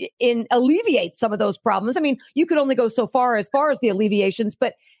them alleviate some of those problems. I mean, you could only go so far as the alleviations,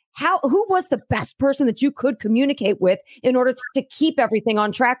 but who was the best person that you could communicate with in order to keep everything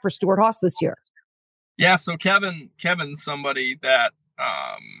on track for Stewart-Haas this year? Yeah. So Kevin's somebody that,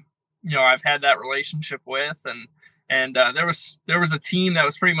 I've had that relationship with, and there was a team that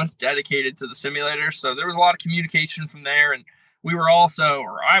was pretty much dedicated to the simulator. So there was a lot of communication from there. And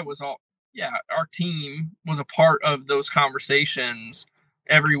our team was a part of those conversations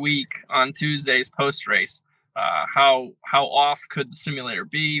every week on Tuesdays post race. How off could the simulator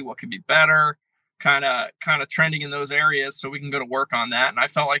be? What could be better? Kind of trending in those areas so we can go to work on that. And I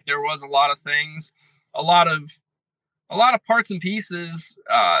felt like there was a lot of things, a lot of parts and pieces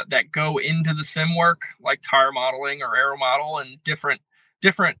that go into the sim work, like tire modeling or aero model, and different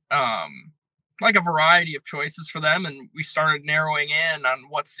like a variety of choices for them. And we started narrowing in on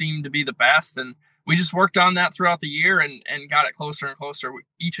what seemed to be the best. And we just worked on that throughout the year and got it closer and closer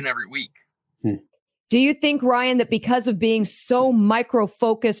each and every week. Do you think, Ryan, that because of being so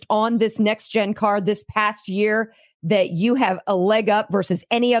micro-focused on this next-gen car this past year, that you have a leg up versus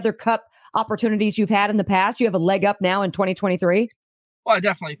any other Cup opportunities you've had in the past? You have a leg up now in 2023? Well, I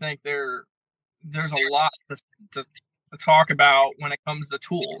definitely think there's a lot to talk about when it comes to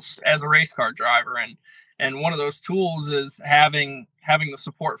tools as a race car driver. And one of those tools is having the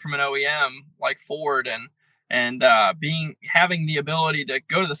support from an OEM like Ford and having the ability to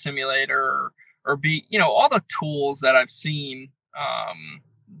go to the simulator or be, all the tools that I've seen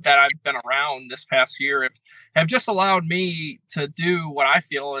that I've been around this past year have just allowed me to do what I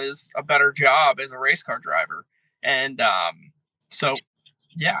feel is a better job as a race car driver. And so,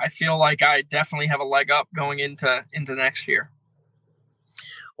 yeah, I feel like I definitely have a leg up going into next year.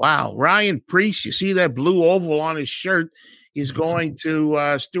 Wow. Ryan Preece, you see that blue oval on his shirt? He's going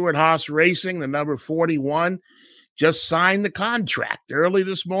to Stewart-Haas Racing, the number 41. Just signed the contract early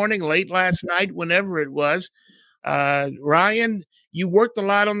this morning, late last night, whenever it was. Ryan, you worked a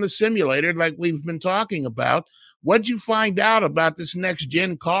lot on the simulator like we've been talking about. What'd you find out about this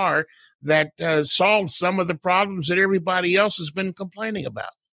next-gen car that solves some of the problems that everybody else has been complaining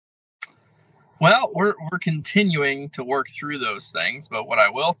about? Well, we're continuing to work through those things. But what I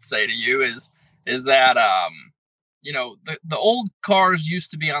will say to you is that, the old cars used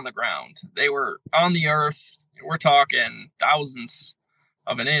to be on the ground. They were on the earth. We're talking thousands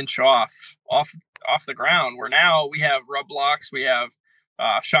of an inch off the ground, where now we have rub blocks, we have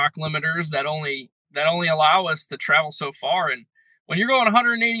shock limiters that only allow us to travel so far. And when you're going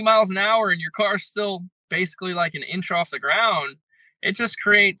 180 miles an hour and your car's still basically like an inch off the ground, it just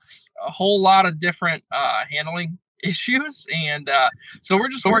creates a whole lot of different handling issues. And so we're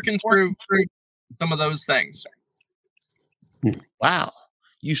just working through some of those things. Wow.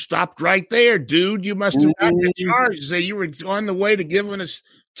 You stopped right there, dude. You must have gotten the charge. So you were on the way to giving us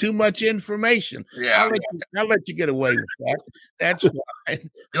too much information. Yeah. I'll let you get away with that. That's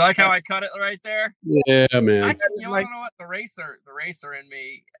fine. You like how I cut it right there? Yeah, man. You know what? The racer in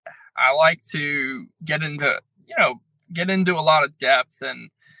me, I like to get into a lot of depth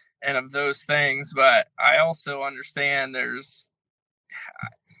and of those things. But I also understand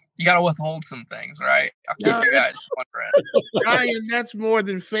you got to withhold some things, right? I'll keep you guys wondering. Ryan, that's more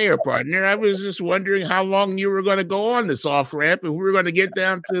than fair, partner. I was just wondering how long you were going to go on this off ramp if we were going to get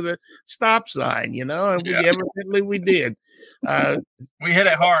down to the stop sign, and evidently we did. We hit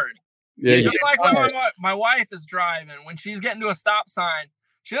it hard. Yeah, just like when my wife is driving, when she's getting to a stop sign,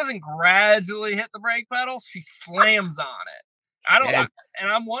 she doesn't gradually hit the brake pedal; she slams on it. And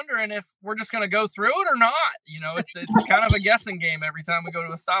I'm wondering if we're just going to go through it or not. It's kind of a guessing game every time we go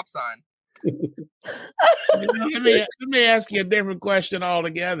to a stop sign. Let me ask you a different question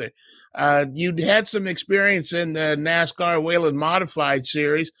altogether. You'd had some experience in the NASCAR Whelen Modified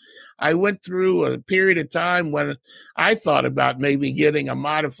Series. I went through a period of time when I thought about maybe getting a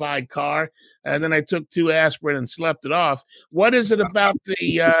modified car, and then I took 2 aspirin and slept it off. What is it about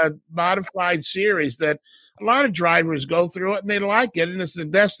the Modified Series that a lot of drivers go through it and they like it, and it's the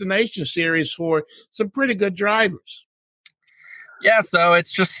destination series for some pretty good drivers? Yeah, so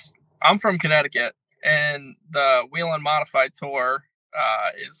it's just, I'm from Connecticut, and the Whelen Modified Tour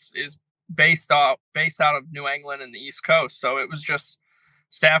is based out of New England and the East Coast. So it was just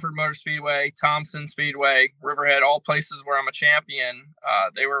Stafford Motor Speedway, Thompson Speedway, Riverhead, all places where I'm a champion.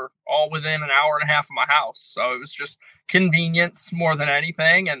 They were all within an hour and a half of my house, so it was just convenience more than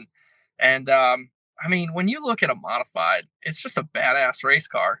anything. And I mean, when you look at a modified, it's just a badass race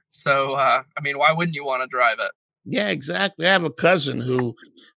car. So, why wouldn't you want to drive it? Yeah, exactly. I have a cousin who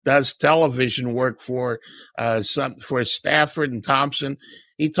does television work for Stafford and Thompson.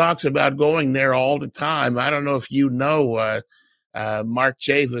 He talks about going there all the time. I don't know if you know Mark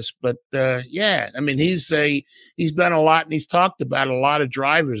Chavis, but he's done a lot, and he's talked about a lot of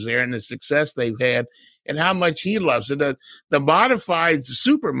drivers there and the success they've had, and how much he loves it. The modifieds, the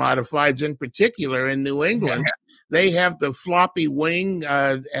super modifieds in particular in New England, they have the floppy wing,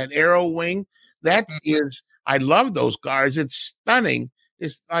 an arrow wing. That is, I love those cars. It's stunning.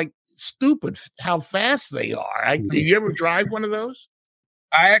 It's like stupid how fast they are. Did you ever drive one of those?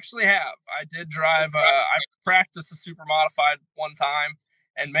 I actually have. I did drive. I practiced a super modified one time,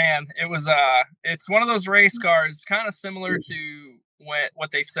 and man, it was it's one of those race cars, kind of similar to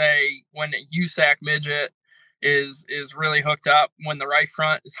what they say when a USAC midget is really hooked up, when the right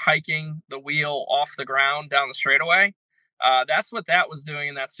front is hiking the wheel off the ground down the straightaway. That's what that was doing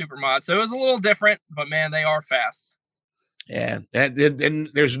in that super mod. So it was a little different, but man, they are fast. Yeah, and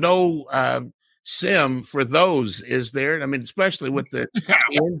there's no sim for those, is there? I mean, especially with the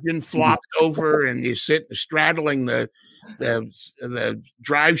engine flopped over and you sit straddling the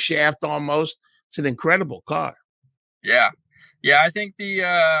drive shaft almost. It's an incredible car. Yeah. I think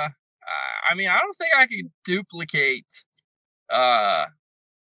I don't think I could duplicate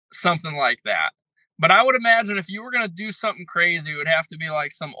something like that. But I would imagine if you were going to do something crazy, it would have to be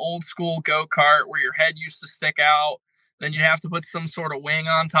like some old school go-kart where your head used to stick out. Then you'd have to put some sort of wing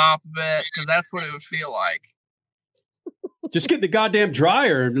on top of it, because that's what it would feel like. Just get the goddamn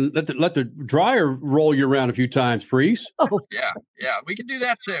dryer and let the dryer roll you around a few times, Priest. Oh. Yeah. We could do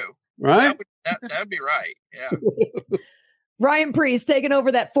that too. Right? That'd be right. Yeah. Ryan Preece taking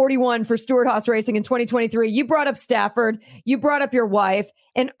over that 41 for Stewart-Haas Racing in 2023. You brought up Stafford. You brought up your wife.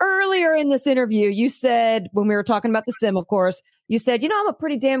 And earlier in this interview, you said, when we were talking about the sim, of course, you said, I'm a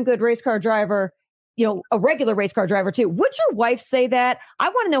pretty damn good race car driver, a regular race car driver too. Would your wife say that? I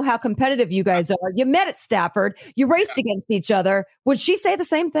want to know how competitive you guys are. You met at Stafford. You raced against each other. Would she say the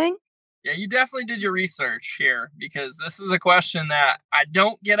same thing? Yeah, you definitely did your research here, because this is a question that I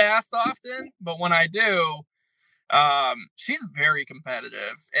don't get asked often, but when I do, she's very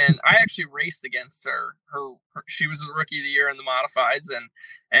competitive, and I actually raced against her. She was the rookie of the year in the modifieds,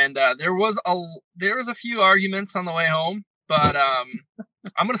 and there was a few arguments on the way home, but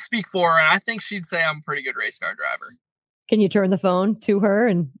I'm going to speak for her, and I think she'd say I'm a pretty good race car driver. Can you turn the phone to her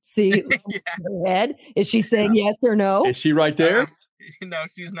and see her head? Is she saying yes or no? Is she right there? No,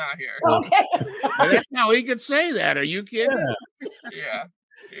 she's not here. Okay. That's how he could say that. Are you kidding? Yeah.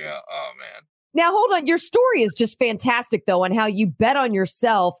 Oh, man. Now, hold on. Your story is just fantastic, though, on how you bet on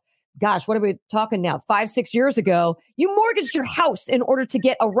yourself. Gosh, what are we talking now? 5-6 years ago, you mortgaged your house in order to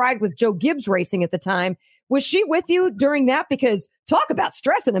get a ride with Joe Gibbs Racing at the time. Was she with you during that? Because talk about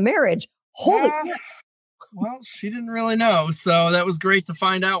stress in a marriage. Holy crap. Well, she didn't really know. So that was great to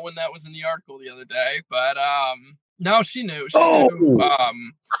find out when that was in the article the other day. But no, she knew.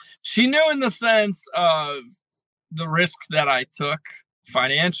 She knew in the sense of the risk that I took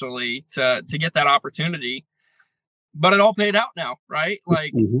financially to get that opportunity, but it all paid out now, right?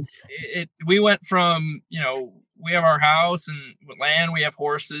 Like we went from we have our house and land. We have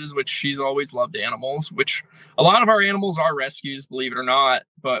horses, which she's always loved animals, which a lot of our animals are rescues, believe it or not.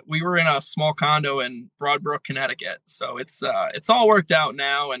 But we were in a small condo in Broadbrook, Connecticut. So it's all worked out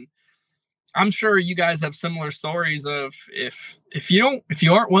now. And I'm sure you guys have similar stories of if you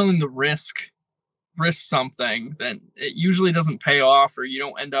aren't willing to risk something, then it usually doesn't pay off, or you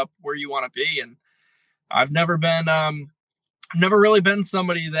don't end up where you want to be. And I've never really been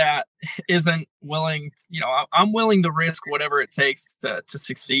somebody that isn't willing. I'm willing to risk whatever it takes to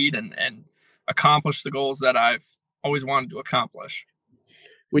succeed and accomplish the goals that I've always wanted to accomplish.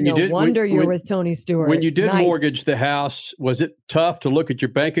 You're with Tony Stewart. When you did mortgage the house, was it tough to look at your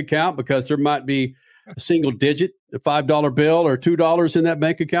bank account because there might be a single digit, a $5 bill or $2 in that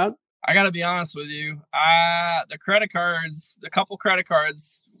bank account? I got to be honest with you. The couple credit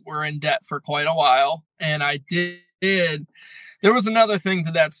cards were in debt for quite a while. And I did. There was another thing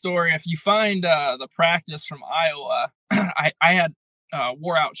to that story. If you find the practice from Iowa, I had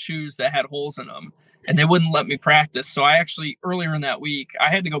wore out shoes that had holes in them, and they wouldn't let me practice. So I actually, earlier in that week, I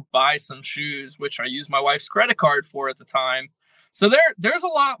had to go buy some shoes, which I used my wife's credit card for at the time. So there's a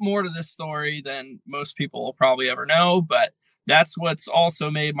lot more to this story than most people will probably ever know, but that's what's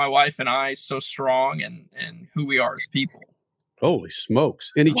also made my wife and I so strong and who we are as people. Holy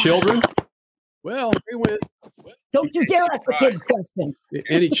smokes. Any children? Well, we went. Don't you dare ask the kid question.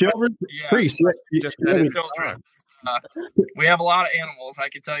 Any children? Yeah, Priest, children. We have a lot of animals. I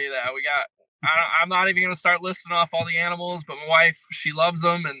can tell you that. I'm not even going to start listing off all the animals, but my wife, she loves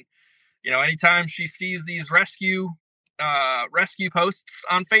them. And, anytime she sees these rescue posts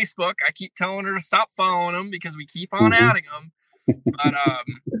on Facebook, I keep telling her to stop following them because we keep on adding them. But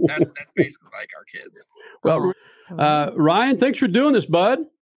that's basically like our kids. Well, Ryan, thanks for doing this, bud.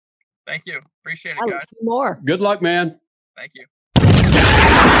 Thank you. Appreciate it, guys. More. Good luck, man. Thank you.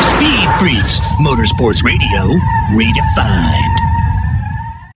 Speed Freaks, Motorsports Radio, redefined.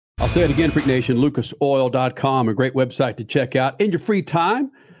 I'll say it again, Freak Nation, lucasoil.com, a great website to check out in your free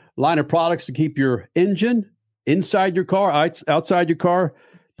time. Line of products to keep your engine inside your car, outside your car,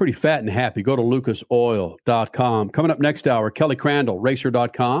 pretty fat and happy. Go to lucasoil.com. Coming up next hour, Kelly Crandall,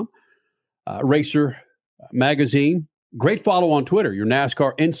 racer.com, Racer Magazine. Great follow on Twitter, your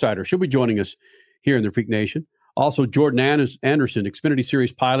NASCAR insider. She'll be joining us here in the Freak Nation. Also, Jordan Anderson, Xfinity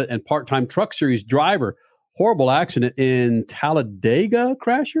Series pilot and part-time Truck Series driver. Horrible accident in Talladega,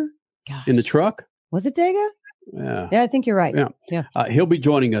 crasher in the truck. Was it Dega? Yeah, I think you're right. Yeah. He'll be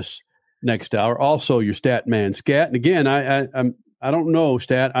joining us next hour. Also, your stat man, Scat. And again, I don't know,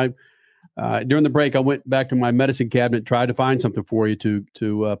 Stat. During the break, I went back to my medicine cabinet, tried to find something for you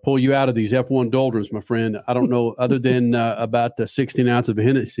to pull you out of these F1 doldrums, my friend. I don't know, other than about 16 ounces of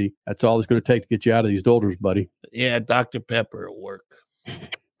Hennessy. That's all it's going to take to get you out of these doldrums, buddy. Yeah, Dr. Pepper will work.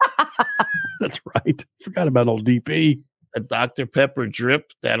 That's right. Forgot about old DP. A Dr. Pepper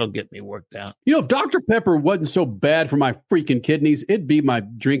drip, that'll get me worked out. If Dr. Pepper wasn't so bad for my freaking kidneys, it'd be my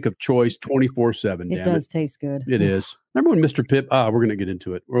drink of choice 24/7. It does taste good. It is. Remember when Mr. Pibb? We're going to get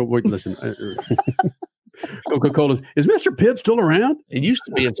into it. Listen. Coca-Cola's. Is Mr. Pibb still around? It used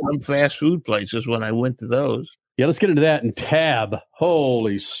to be at some fast food places when I went to those. Yeah, let's get into that. And Tab.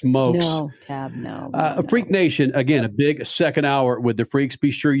 Holy smokes. No, Tab, no. Freak Nation, again, a big second hour with the Freaks.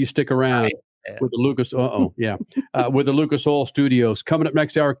 Be sure you stick around. With the Lucas, with the Lucas Oil Studios. Coming up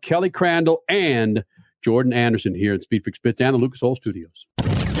next hour, Kelly Crandall and Jordan Anderson here at Speed Freaks Pits and the Lucas Oil Studios.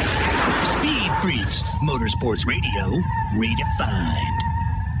 Speed Freaks, Motorsports Radio, redefined.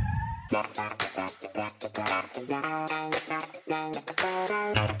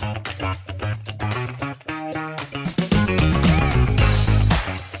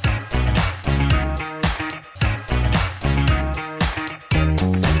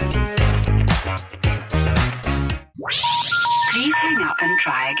 Please hang up and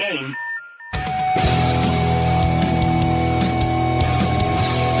try again.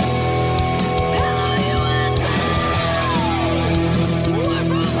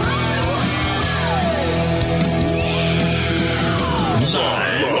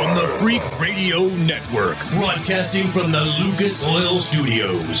 Live on the Freak Radio Network, broadcasting from the Lucas Oil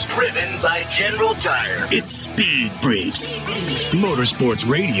Studios. Driven by General Tire. It's Speed Freaks, Motorsports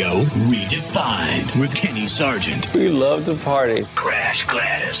Radio redefined with Kenny Sargent. We love to party. Crash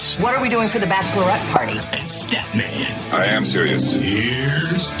Gladys. What are we doing for the bachelorette party? And Statman. I am serious.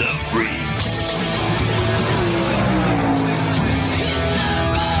 Here's the Freaks.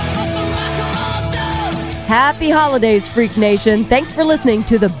 Happy holidays, Freak Nation. Thanks for listening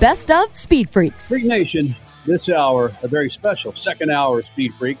to the best of Speed Freaks. Freak Nation, this hour, a very special second hour of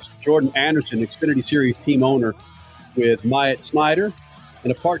Speed Freaks. Jordan Anderson, Xfinity Series team owner with Myatt Snyder,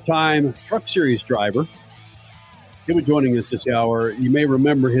 and a part-time Truck Series driver. He'll be joining us this hour. You may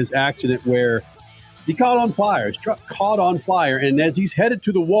remember his accident where he caught on fire. His truck caught on fire, and as he's headed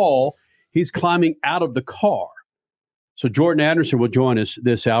to the wall, he's climbing out of the car. So Jordan Anderson will join us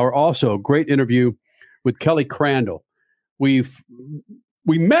this hour. Also, great interview with Kelly Crandall. We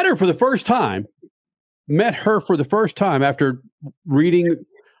met her for the first time. Met her for the first time after reading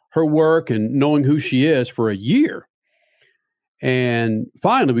her work and knowing who she is for a year. And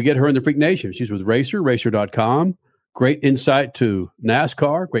finally, we get her in the Freak Nation. She's with Racer, racer.com. Great insight to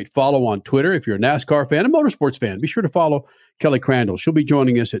NASCAR. Great follow on Twitter. If you're a NASCAR fan, a motorsports fan, be sure to follow Kelly Crandall. She'll be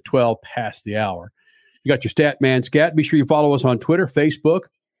joining us at 12 past the hour. You got your Stat Man Scat. Be sure you follow us on Twitter, Facebook.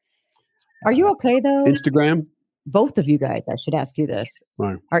 Are you okay, though? Instagram. Both of you guys, I should ask you this.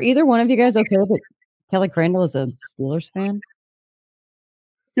 Right. Are either one of you guys okay that Kelly Crandall is a Steelers fan?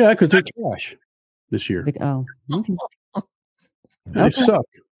 Yeah, because they're trash this year. Oh. Okay. They suck.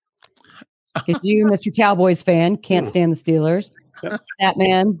 Because you, Mr. Cowboys fan, can't stand the Steelers. Stat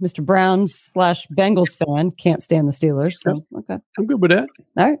Man, Mr. Browns / Bengals fan, can't stand the Steelers. So, okay. I'm good with that.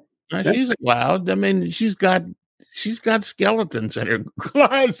 All right. She's allowed. I mean, she's got skeletons in her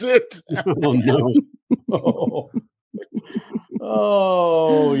closet. Oh, no.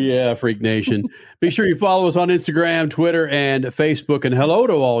 Oh, yeah, Freak Nation. Be sure you follow us on Instagram, Twitter, and Facebook. And hello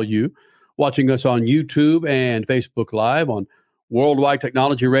to all you watching us on YouTube and Facebook Live on Worldwide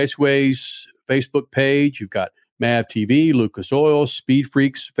Technology Raceways Facebook page. You've got MAV TV, Lucas Oil, Speed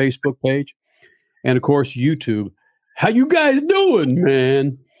Freaks Facebook page, and, of course, YouTube. How you guys doing,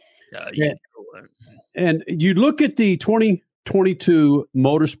 man? And you look at the 2022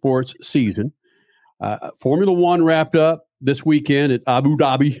 motorsports season. Formula One wrapped up this weekend at Abu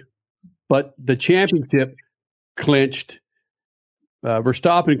Dhabi, but the championship clinched.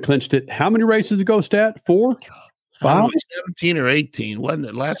 Verstappen clinched it. How many races ago, Stat? 4? 5? 17 or 18. Wasn't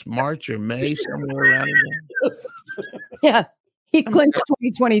it last March or May, somewhere around there? Yeah. He clinched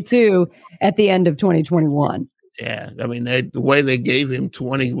 2022 at the end of 2021. Yeah. I mean, the way they gave him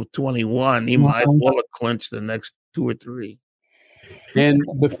 2021, he might well have clinched the next 2 or 3. And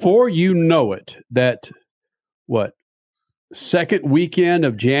before you know it, that second weekend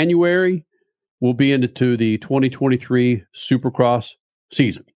of January, we'll be into the 2023 Supercross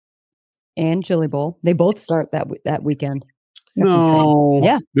season. And Chili Bowl. They both start that weekend. That's no. Insane.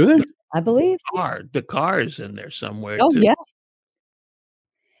 Yeah. Do they? I believe. The car is in there somewhere. Oh, too. yeah.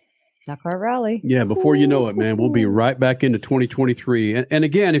 Dakar Rally. Yeah, before you know it, man, we'll be right back into 2023. And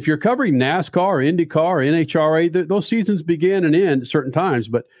again, if you're covering NASCAR, or IndyCar, NHRA, those seasons begin and end at certain times.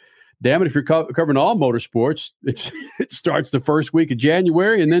 But damn it, if you're covering all motorsports, it starts the first week of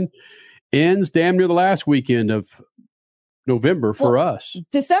January and then ends damn near the last weekend of November for us.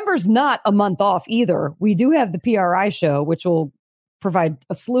 December's not a month off either. We do have the PRI show, which will provide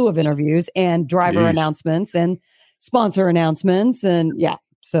a slew of interviews and driver announcements and sponsor announcements. And yeah,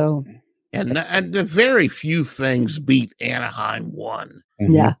 so. And the very few things beat Anaheim 1.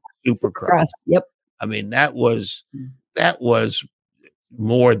 Yeah. Supercross. Yep. I mean, that was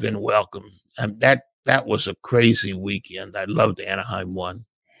more than welcome. That was a crazy weekend. I loved Anaheim 1.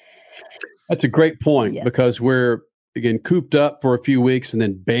 That's a great point because we're, again, cooped up for a few weeks and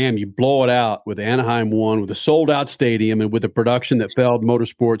then bam, you blow it out with Anaheim 1 with a sold out stadium and with the production that Feld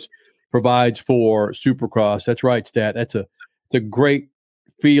Motorsports provides for Supercross. That's right, Stat. It's a great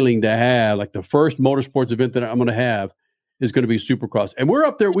feeling to have. Like the first motorsports event that I'm going to have is going to be Supercross. And we were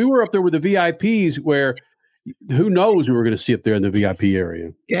up there with the VIPs where who knows who we're going to see up there in the VIP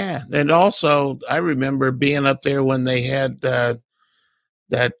area. Yeah. And also I remember being up there when they had that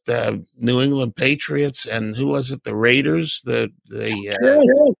New England Patriots and who was it? The Raiders. That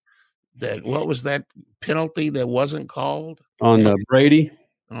what was that penalty that wasn't called on Brady?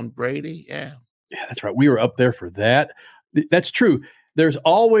 On Brady, yeah, that's right. We were up there for that. That's true. There's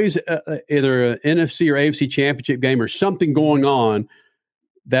always either an NFC or AFC championship game or something going on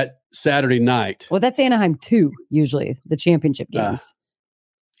that Saturday night. Well, that's Anaheim 2 usually the championship games.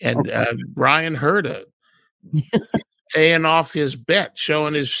 And Brian Herta paying off his bet,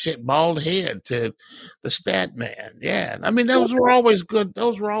 showing his bald head to the Stat Man. Yeah. I mean, those were always good.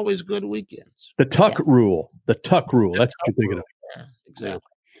 Those were always good weekends. The Tuck rule. The Tuck rule. That's what you're thinking of. Yeah,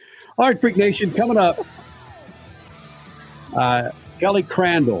 exactly. All right, Freak Nation, coming up. Kelly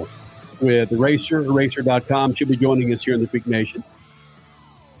Crandall with Racer, racer.com. She'll be joining us here in the Freak Nation.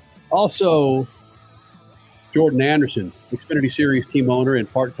 Also, Jordan Anderson, Xfinity Series team owner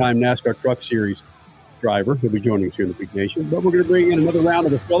and part-time NASCAR Truck Series driver. He'll be joining us here in the Freak Nation. But we're going to bring in another round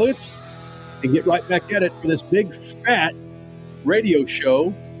of affiliates and get right back at it for this big, fat radio show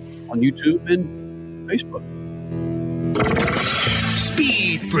on YouTube and Facebook.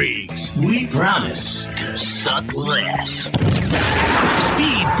 Speed Freaks. We promise to suck less.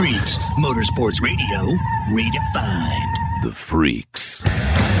 Speed Freaks. Motorsports Radio, redefined. The Freaks.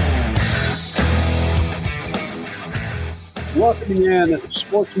 Welcoming in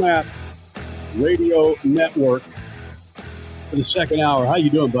SportsMap Radio Network for the second hour. How you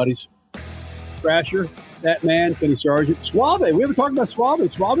doing, buddies? Thrasher, that man, Kenny Sargent, Suave. We haven't talked about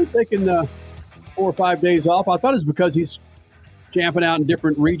Suave. Suave taking 4 or 5 days off. I thought it was because he's camping out in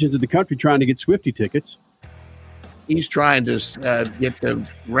different regions of the country trying to get Swiftie tickets. He's trying to get the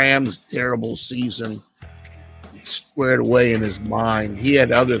Rams' terrible season squared away in his mind. He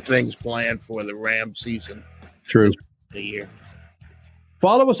had other things planned for the Rams season. True. The year.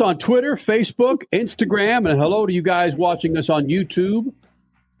 Follow us on Twitter, Facebook, Instagram, and hello to you guys watching us on YouTube,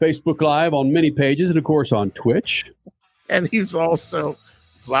 Facebook Live, on many pages, and of course on Twitch. And he's also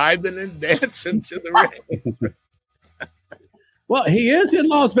vibing and dancing to the rain. Well, he is in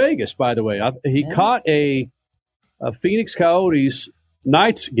Las Vegas, by the way. He caught a Phoenix Coyotes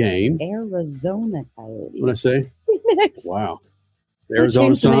Knights game. Arizona Coyotes. What did I say? Phoenix. Wow. The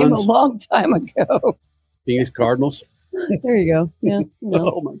Arizona Suns. Name a long time ago. Phoenix Cardinals. There you go. Yeah.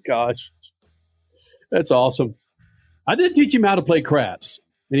 Oh my gosh, that's awesome. I did teach him how to play craps,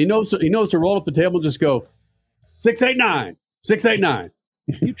 and he knows to roll up the table and just go 6-8-9, 6-8-9.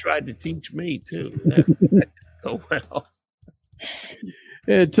 You tried to teach me too. That go well.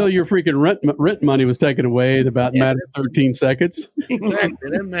 Until your freaking rent money was taken away in about a matter of 13 seconds.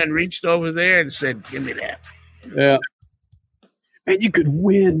 Exactly. That man reached over there and said, "Give me that." Yeah. And you could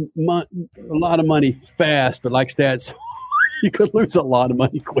win a lot of money fast, but like stats, you could lose a lot of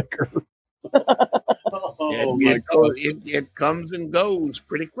money quicker. It comes and goes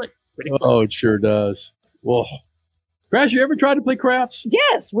pretty quick. Oh, it sure does. Whoa. Crash, you ever tried to play craps?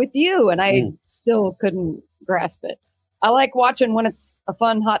 Yes, with you, and I still couldn't grasp it. I like watching when it's a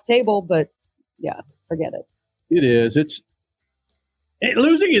fun hot table, but yeah, forget it. It is.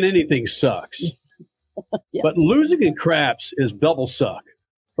 Losing in anything sucks. Yes. But losing in craps is double suck.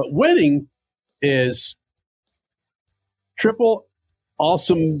 But winning is triple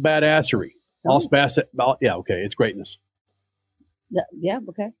awesome badassery. Yeah, okay. It's greatness. Yeah,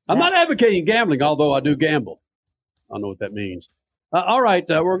 okay. I'm not advocating gambling, although I do gamble. I don't know what that means. All right.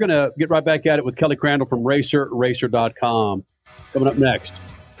 We're going to get right back at it with Kelly Crandall from racer.com. Coming up next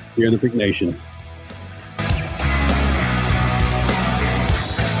here in the Freak Nation.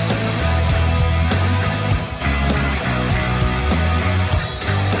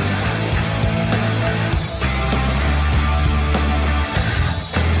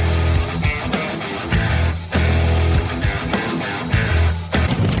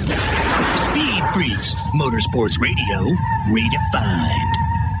 Motorsports Radio, redefined.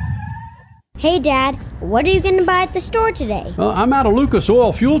 Hey, Dad, what are you going to buy at the store today? I'm out of Lucas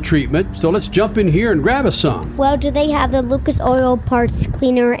Oil Fuel Treatment, so let's jump in here and grab us some. Well, do they have the Lucas Oil Parts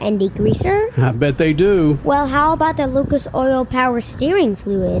Cleaner and Degreaser? I bet they do. Well, how about the Lucas Oil Power Steering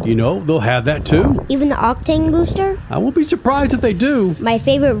Fluid? They'll have that too. Even the Octane Booster? I won't be surprised if they do. My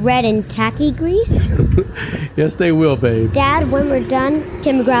favorite red and tacky grease? Yes, they will, babe. Dad, when we're done,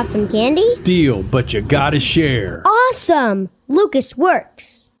 can we grab some candy? Deal, but you gotta share. Awesome! Lucas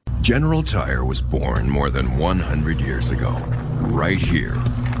works. General Tire was born more than 100 years ago, right here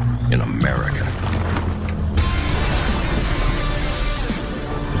in America.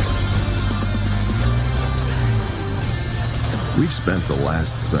 We've spent the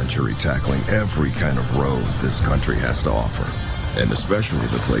last century tackling every kind of road this country has to offer, and especially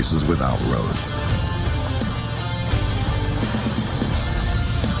the places without roads.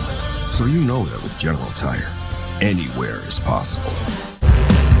 So you know that with General Tire, anywhere is possible.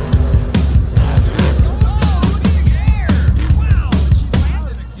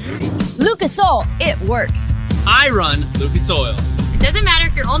 Lucas Oil, it works. I run Lucas Oil. It doesn't matter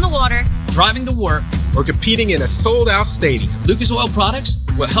if you're on the water, driving to work, or competing in a sold-out stadium. Lucas Oil products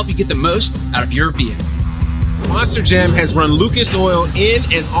will help you get the most out of your vehicle. Monster Jam has run Lucas Oil in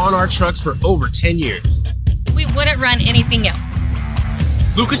and on our trucks for over 10 years. We wouldn't run anything else.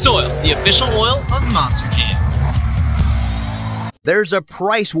 Lucas Oil, the official oil of Monster Jam. There's a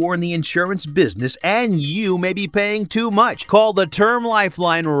price war in the insurance business, and you may be paying too much. Call the Term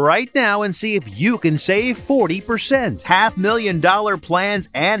Lifeline right now and see if you can save 40%. $500,000 plans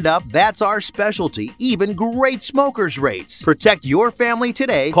and up, that's our specialty. Even great smokers rates. Protect your family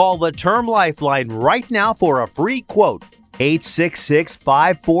today. Call the Term Lifeline right now for a free quote.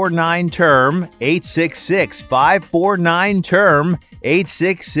 866-549-TERM, 866-549-TERM,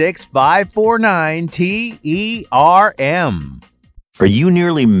 866-549-TERM. Are you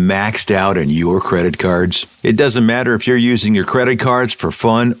nearly maxed out on your credit cards? It doesn't matter if you're using your credit cards for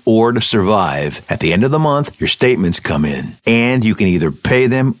fun or to survive. At the end of the month, your statements come in, and you can either pay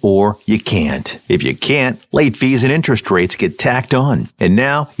them or you can't. If you can't, late fees and interest rates get tacked on. And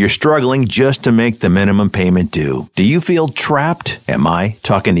now you're struggling just to make the minimum payment due. Do you feel trapped? Am I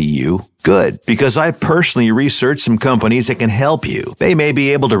talking to you? Good, because I personally researched some companies that can help you. They may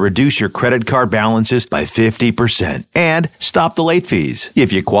be able to reduce your credit card balances by 50% and stop the late fees.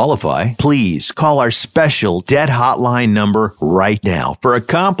 If you qualify, please call our special debt hotline number right now for a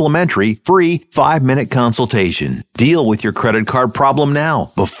complimentary free 5-minute consultation. Deal with your credit card problem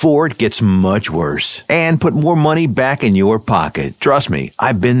now before it gets much worse and put more money back in your pocket. Trust me,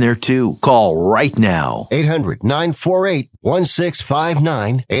 I've been there too. Call right now.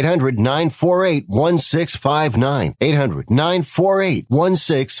 800-948-1659. 800-948-1659.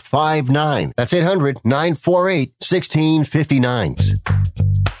 800-948-1659. That's 800-948-1659.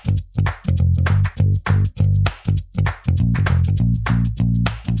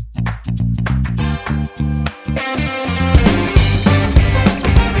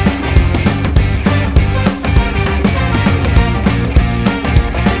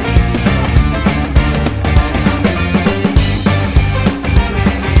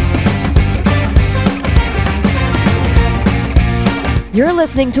 You're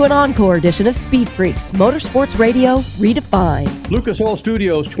listening to an encore edition of Speed Freaks, Motorsports Radio Redefined. Lucas Oil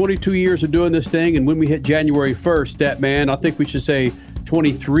Studios, 22 years of doing this thing, and when we hit January 1st, Statman, I think we should say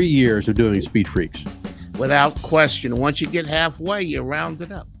 23 years of doing Speed Freaks. Without question. Once you get halfway, you round it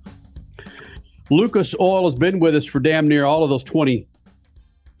up. Lucas Oil has been with us for damn near all of those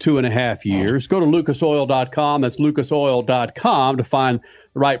 22 and a half years. Go to lucasoil.com. That's lucasoil.com to find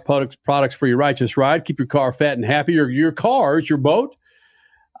the right products for your righteous ride. Keep your car fat and happy. Your cars, your boat,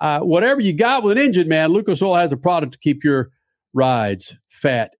 whatever you got with an engine, man, Lucas Oil has a product to keep your rides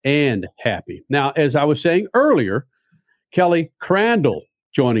fat and happy. Now, as I was saying earlier, Kelly Crandall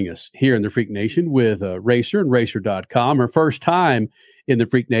joining us here in the Freak Nation with Racer and Racer.com. Her first time in the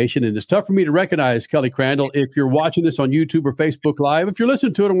Freak Nation, and it's tough for me to recognize Kelly Crandall if you're watching this on YouTube or Facebook Live. If you're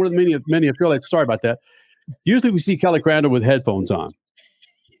listening to it on one of the many affiliates, sorry about that. Usually we see Kelly Crandall with headphones on.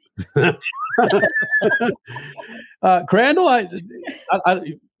 Crandall,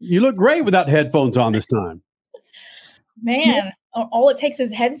 you look great without headphones on this time. Man, all it takes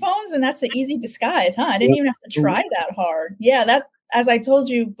is headphones, and that's an easy disguise, huh? I didn't even have to try that hard. Yeah, that, as I told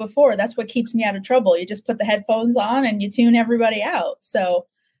you before, that's what keeps me out of trouble. You just put the headphones on and you tune everybody out. So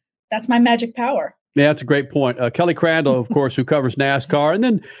that's my magic power. Yeah, that's a great point. Kelly Crandall, of course, who covers NASCAR and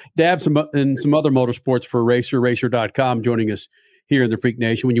then dabs in some other motorsports for Racer.com, joining us here in the Freak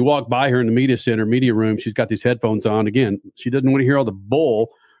Nation. When you walk by her in the media room, she's got these headphones on. Again, she doesn't want to hear all the bull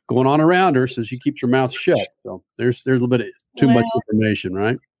going on around her, so she keeps her mouth shut. So there's a little bit of too much information,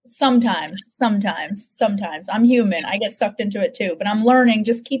 right? Sometimes. I'm human. I get sucked into it too, but I'm learning.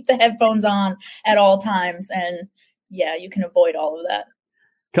 Just keep the headphones on at all times, and yeah, you can avoid all of that.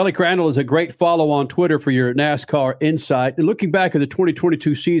 Kelly Crandall is a great follow on Twitter for your NASCAR insight. And looking back at the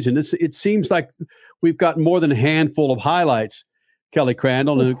 2022 season, it seems like we've got more than a handful of highlights, Kelly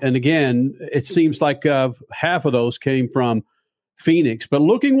Crandall. And again, it seems like half of those came from Phoenix. But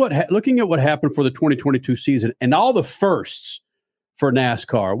looking at what happened for the 2022 season and all the firsts for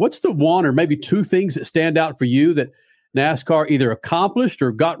NASCAR, what's the one or maybe two things that stand out for you that NASCAR either accomplished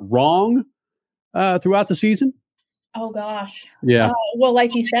or got wrong throughout the season? Oh, gosh. Yeah. Well,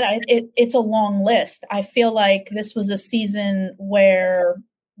 like you said, it's a long list. I feel like this was a season where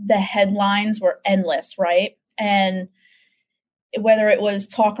the headlines were endless, right? And whether it was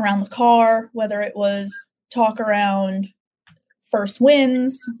talk around the car, whether it was talk around first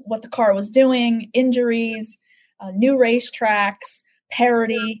wins, what the car was doing, injuries, new racetracks,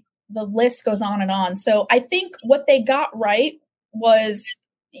 parity, the list goes on and on. So I think what they got right was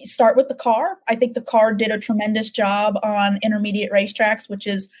start with the car. I think the car did a tremendous job on intermediate racetracks, which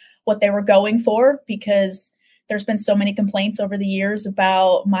is what they were going for, because there's been so many complaints over the years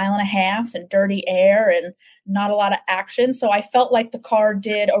about 1.5 miles and dirty air and not a lot of action. So I felt like the car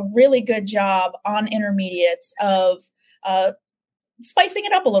did a really good job on intermediates of spicing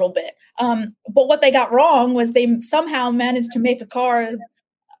it up a little bit. But what they got wrong was they somehow managed to make a car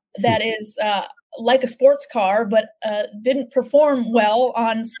that is like a sports car, but didn't perform well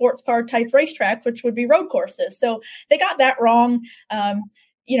on sports car type racetrack, which would be road courses. So they got that wrong.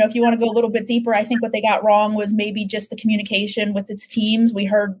 If you want to go a little bit deeper, I think what they got wrong was maybe just the communication with its teams. We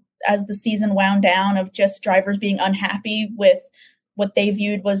heard as the season wound down of just drivers being unhappy with what they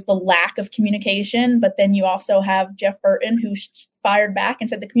viewed was the lack of communication. But then you also have Jeff Burton, who fired back and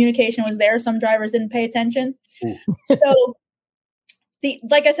said the communication was there. Some drivers didn't pay attention. So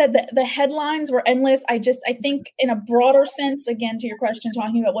like I said, the headlines were endless. I think in a broader sense, again, to your question,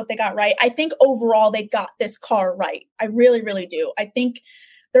 talking about what they got right, I think overall they got this car right. I really, really do. I think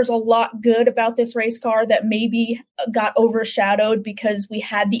there's a lot good about this race car that maybe got overshadowed because we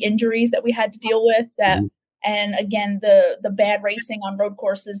had the injuries that we had to deal with, and again, the bad racing on road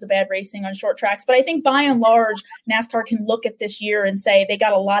courses, the bad racing on short tracks. But I think by and large, NASCAR can look at this year and say they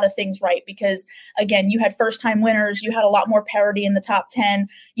got a lot of things right because, again, you had first-time winners. You had a lot more parity in the top 10.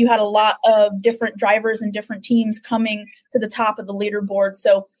 You had a lot of different drivers and different teams coming to the top of the leaderboard.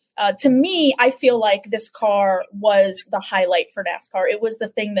 So to me, I feel like this car was the highlight for NASCAR. It was the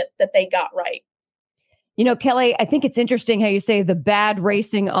thing that they got right. You know, Kelly, I think it's interesting how you say the bad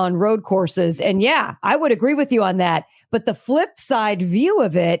racing on road courses. And yeah, I would agree with you on that. But the flip side view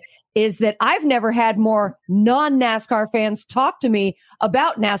of it is that I've never had more non-NASCAR fans talk to me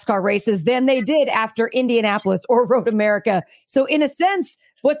about NASCAR races than they did after Indianapolis or Road America. So in a sense,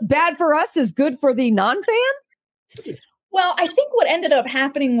 what's bad for us is good for the non-fan? Well, I think what ended up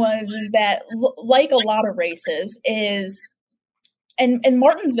happening is that like a lot of races is, and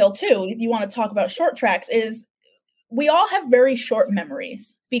Martinsville too, if you want to talk about short tracks, is we all have very short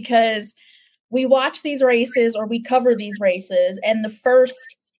memories because we watch these races or we cover these races and the first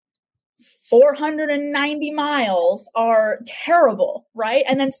 490 miles are terrible, right?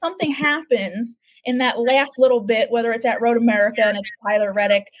 And then something happens in that last little bit, whether it's at Road America and it's Tyler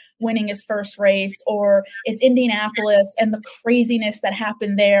Reddick winning his first race, or it's Indianapolis and the craziness that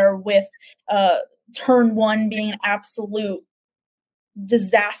happened there with turn one being an absolute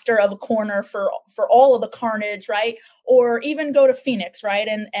disaster of a corner for all of the carnage, right? Or even go to Phoenix, right?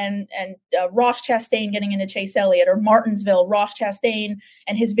 And Ross Chastain getting into Chase Elliott, or Martinsville, Ross Chastain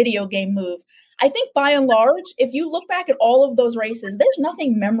and his video game move. I think by and large, if you look back at all of those races, there's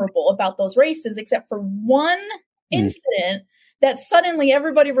nothing memorable about those races except for one incident that suddenly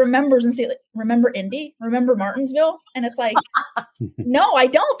everybody remembers and say, like, remember Indy? Remember Martinsville? And it's like, no, I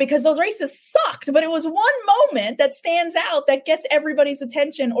don't, because those races sucked. But it was one moment that stands out that gets everybody's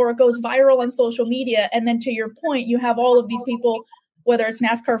attention, or it goes viral on social media. And then to your point, you have all of these people, whether it's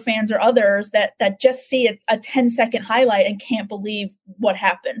NASCAR fans or others, that just see a 10-second highlight and can't believe what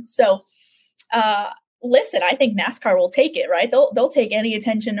happened. So listen, I think NASCAR will take it, right? They'll take any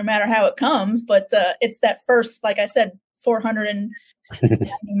attention no matter how it comes. But it's that first, like I said,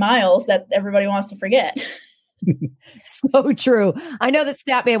 490 miles that everybody wants to forget. So true. I know that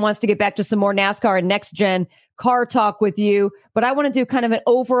Statman wants to get back to some more NASCAR and next gen car talk with you, but I want to do kind of an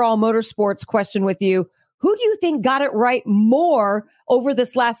overall motorsports question with you. Who do you think got it right more over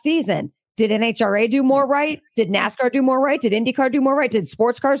this last season? Did NHRA do more right? Did NASCAR do more right? Did IndyCar do more right? Did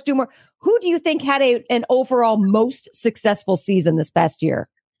sports cars do more? Who do you think had an overall most successful season this past year?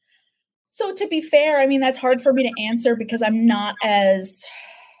 So to be fair, I mean, that's hard for me to answer because I'm not as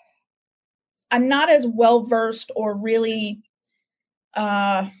well versed, or really,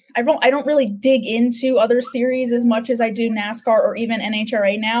 I don't really dig into other series as much as I do NASCAR or even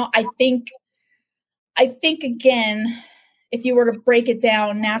NHRA now. I think again, if you were to break it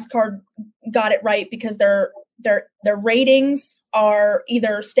down, NASCAR got it right because their ratings are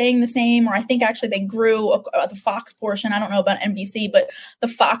either staying the same, or I think actually they grew the Fox portion. I don't know about NBC, but the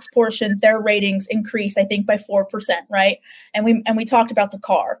Fox portion, their ratings increased, I think, by 4%, right? And we talked about the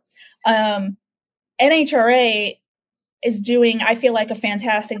car. NHRA is doing, I feel like, a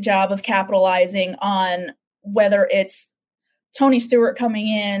fantastic job of capitalizing on whether it's Tony Stewart coming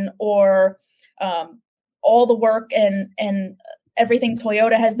in or all the work and everything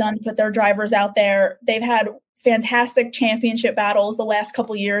Toyota has done to put their drivers out there. They've had fantastic championship battles the last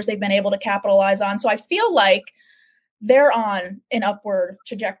couple of years they've been able to capitalize on. So I feel like they're on an upward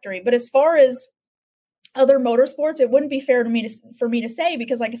trajectory. But as far as other motorsports, it wouldn't be fair for me to say,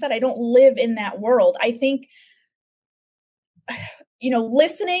 because like I said, I don't live in that world. I think,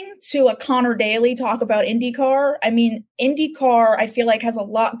 listening to a Connor Daly talk about IndyCar, I mean, IndyCar, I feel like has a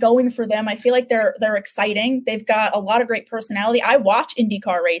lot going for them. I feel like they're exciting. They've got a lot of great personality. I watch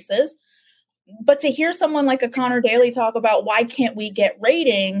IndyCar races, but to hear someone like a Connor Daly talk about why can't we get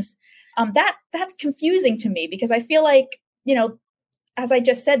ratings, that's confusing to me, because I feel like, as I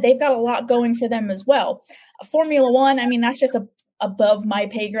just said, they've got a lot going for them as well. Formula One, I mean, that's just above my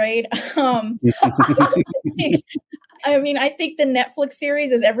pay grade. I think the Netflix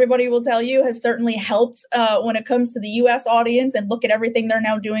series, as everybody will tell you, has certainly helped when it comes to the U.S. audience, and look at everything they're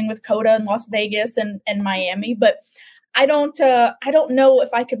now doing with COTA and Las Vegas and Miami. But I don't know if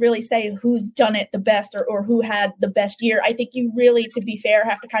I could really say who's done it the best or who had the best year. I think you really, to be fair,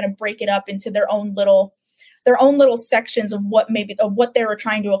 have to kind of break it up into their own little their own little sections of what they were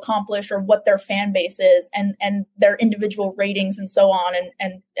trying to accomplish or what their fan base is and their individual ratings and so on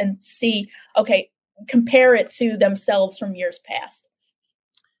and see, okay, compare it to themselves from years past.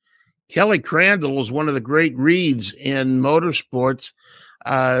 Kelly Crandall is one of the great reads in motorsports.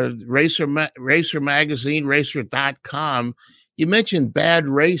 Racer Magazine, Racer.com. You mentioned bad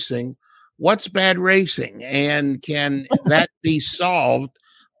racing. What's bad racing? And can that be solved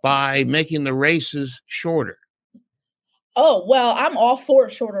by making the races shorter? Oh, well, I'm all for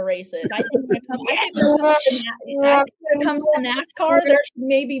shorter races. I think when it comes to NASCAR, there should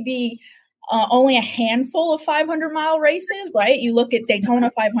maybe be only a handful of 500-mile races, right? You look at Daytona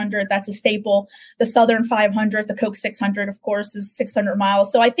 500, that's a staple. The Southern 500, the Coke 600, of course, is 600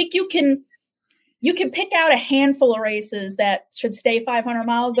 miles. So I think you can pick out a handful of races that should stay 500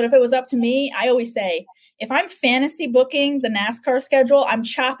 miles. But if it was up to me, I always say, if I'm fantasy booking the NASCAR schedule, I'm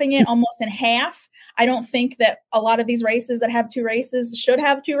chopping it almost in half. I don't think that a lot of these races that have 2 races should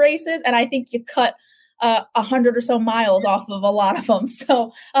have 2 races. And I think you cut 100 or so miles off of a lot of them.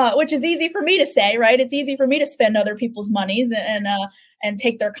 So, which is easy for me to say, right? It's easy for me to spend other people's monies and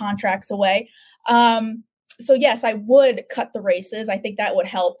take their contracts away. So yes, I would cut the races. I think that would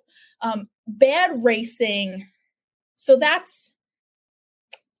help. Bad racing. So that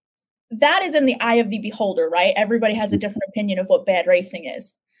is in the eye of the beholder, right? Everybody has a different opinion of what bad racing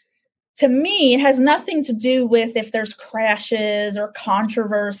is. To me, it has nothing to do with if there's crashes or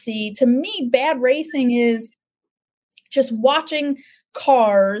controversy. To me, bad racing is just watching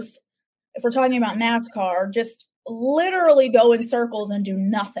cars, if we're talking about NASCAR, just literally go in circles and do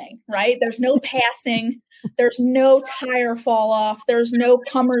nothing, right? There's no passing. There's no tire fall off. There's no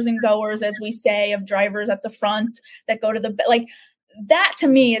comers and goers, as we say, of drivers at the front that go to the like. That to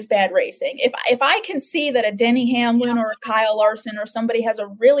me is bad racing. If I can see that a Denny Hamlin or a Kyle Larson or somebody has a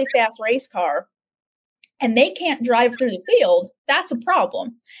really fast race car and they can't drive through the field, that's a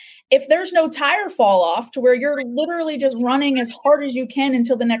problem. If there's no tire fall off to where you're literally just running as hard as you can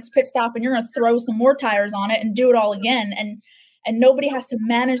until the next pit stop and you're going to throw some more tires on it and do it all again and nobody has to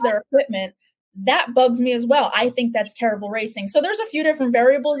manage their equipment, that bugs me as well. I think that's terrible racing. So there's a few different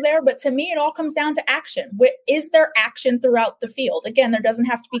variables there, but to me, it all comes down to action. Is there action throughout the field? Again, there doesn't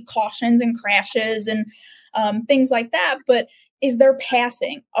have to be cautions and crashes and things like that, but is there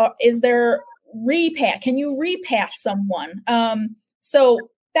passing? Is there repass? Can you repass someone? So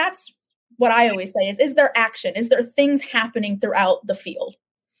that's what I always say is there action? Is there things happening throughout the field?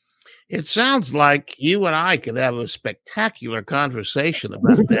 It sounds like you and I could have a spectacular conversation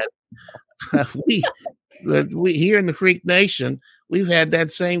about that. We here in the Freak Nation, we've had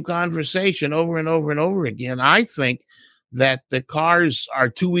that same conversation over and over and over again. I think that the cars are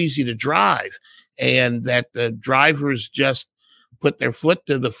too easy to drive and that the drivers just put their foot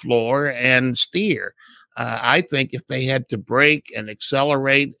to the floor and steer. I think if they had to brake and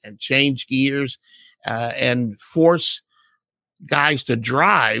accelerate and change gears and force guys to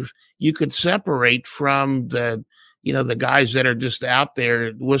drive, you could separate from the guys that are just out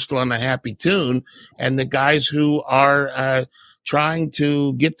there whistling a happy tune and the guys who are trying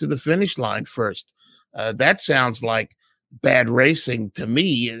to get to the finish line first. That sounds like bad racing to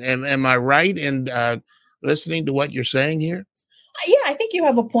me. Am I right in listening to what you're saying here? Yeah, I think you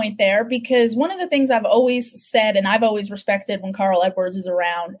have a point there because one of the things I've always said and I've always respected when Carl Edwards is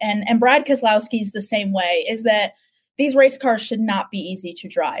around and Brad Keselowski's the same way is that these race cars should not be easy to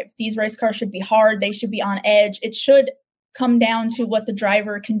drive. These race cars should be hard. They should be on edge. It should come down to what the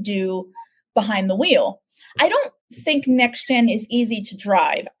driver can do behind the wheel. I don't think next gen is easy to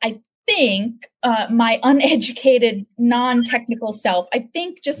drive. I think my uneducated, non-technical self, I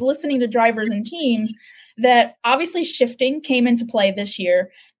think just listening to drivers and teams that obviously shifting came into play this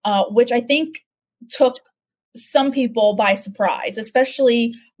year, which I think took some people by surprise,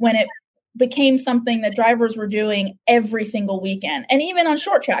 especially when it became something that drivers were doing every single weekend. And even on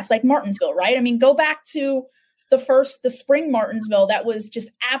short tracks like Martinsville, right? I mean, go back to the spring Martinsville, that was just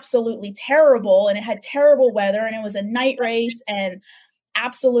absolutely terrible. And it had terrible weather and it was a night race and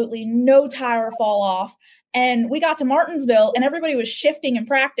absolutely no tire fall off. And we got to Martinsville and everybody was shifting in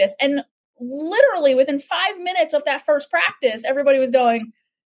practice. And literally within 5 minutes of that first practice, everybody was going,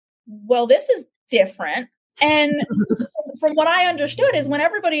 well, this is different. And from what I understood is when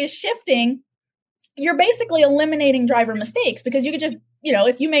everybody is shifting, you're basically eliminating driver mistakes because you could just,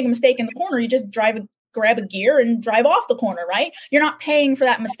 if you make a mistake in the corner, you just grab a gear and drive off the corner, right? You're not paying for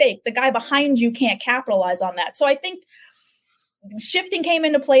that mistake. The guy behind you can't capitalize on that. So I think shifting came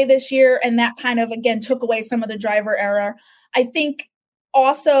into play this year and that kind of, again, took away some of the driver error. I think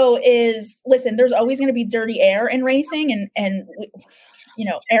also is, listen, there's always going to be dirty air in racing and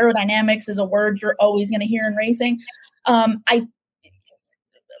aerodynamics is a word you're always going to hear in racing.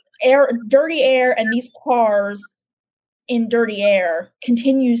 Dirty air and these cars in dirty air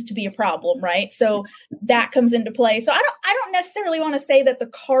continues to be a problem, right? So that comes into play. So I don't necessarily want to say that the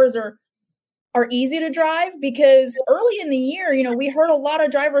cars are easy to drive, because early in the year, we heard a lot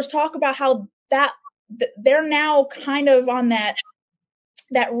of drivers talk about how that they're now kind of on that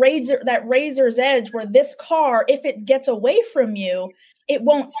razor's edge, where this car, if it gets away from you, it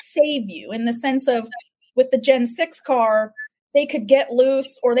won't save you, in the sense of, with the Gen 6 car, they could get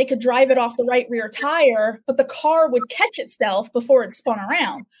loose or they could drive it off the right rear tire, but the car would catch itself before it spun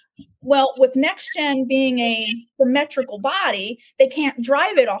around. Well, with next gen being a symmetrical body, they can't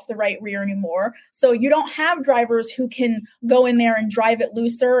drive it off the right rear anymore. So you don't have drivers who can go in there and drive it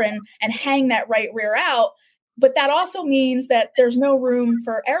looser and hang that right rear out. But that also means that there's no room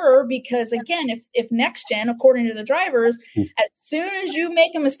for error, because again, if next gen, according to the drivers, as soon as you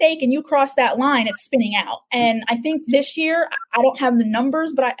make a mistake and you cross that line, it's spinning out. And I think this year, I don't have the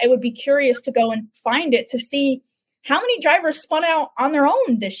numbers, but I would be curious to go and find it to see how many drivers spun out on their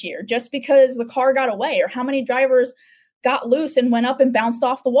own this year just because the car got away, or how many drivers got loose and went up and bounced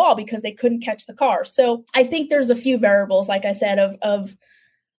off the wall because they couldn't catch the car. So I think there's a few variables, like I said, of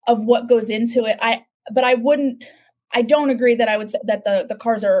what goes into it. But I don't agree that that the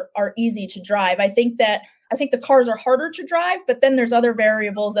cars are easy to drive. I think the cars are harder to drive, but then there's other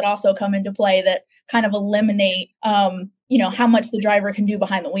variables that also come into play that kind of eliminate, how much the driver can do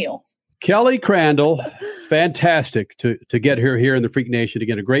behind the wheel. Kelly Crandall, fantastic to get her here in the Freak Nation.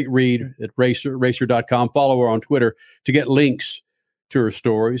 Again, a great read at racer.com. Follow her on Twitter to get links to her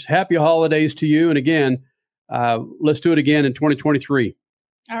stories. Happy holidays to you. And again, let's do it again in 2023.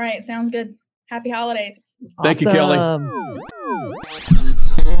 All right. Sounds good. Happy holidays. Thank you, Kelly.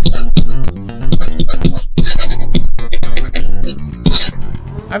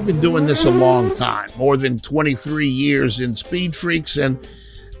 I've been doing this a long time, more than 23 years in Speed Freaks and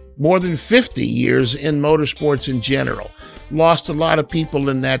more than 50 years in motorsports in general. Lost a lot of people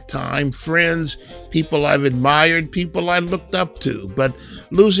in that time, friends, people I've admired, people I looked up to. But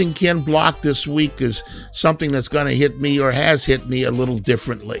losing Ken Block this week is something that's going to hit me, or has hit me, a little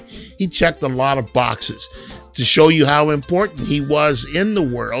differently. He checked a lot of boxes to show you how important he was in the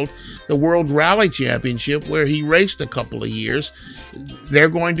World Rally Championship, where he raced a couple of years. They're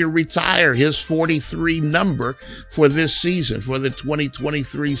going to retire his 43 number for this season, for the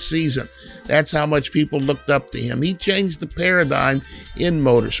 2023 season. That's how much people looked up to him. He changed the paradigm in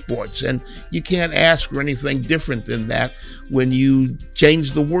motorsports, and you can't ask for anything different than that when you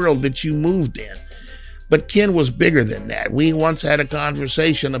change the world that you moved in. But Ken was bigger than that. We once had a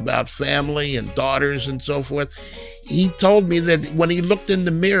conversation about family and daughters and so forth. He told me that when he looked in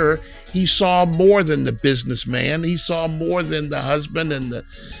the mirror, he saw more than the businessman. He saw more than the husband, and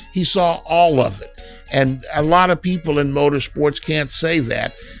he saw all of it. And a lot of people in motorsports can't say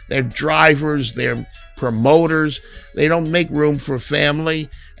that. They're drivers, they're promoters. They don't make room for family.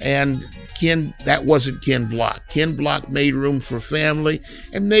 And Ken, that wasn't Ken Block. Ken Block made room for family,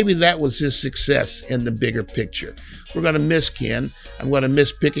 and maybe that was his success in the bigger picture. We're going to miss Ken. I'm going to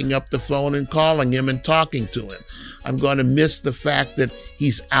miss picking up the phone and calling him and talking to him. I'm going to miss the fact that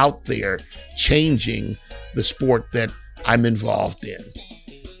he's out there changing the sport that I'm involved in.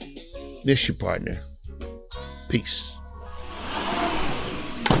 Miss you, partner. Peace.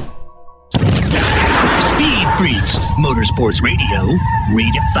 Speed Freaks, Motorsports Radio,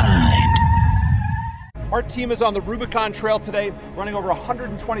 redefined. Our team is on the Rubicon Trail today, running over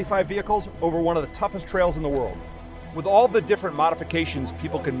 125 vehicles over one of the toughest trails in the world. With all the different modifications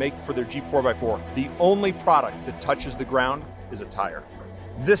people can make for their Jeep 4x4, the only product that touches the ground is a tire.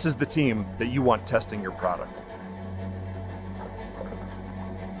 This is the team that you want testing your product.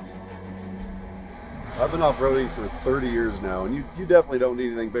 I've been off-roading for 30 years now, and you definitely don't need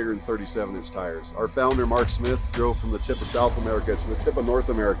anything bigger than 37-inch tires. Our founder, Mark Smith, drove from the tip of South America to the tip of North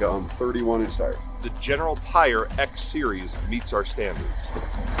America on 31-inch tires. The General Tire X Series meets our standards.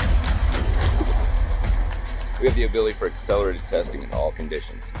 We have the ability for accelerated testing in all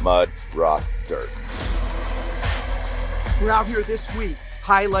conditions: mud, rock, dirt. We're out here this week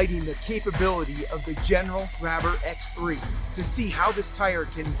highlighting the capability of the General Grabber X3 to see how this tire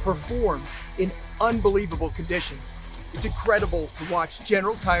can perform in unbelievable conditions. It's incredible to watch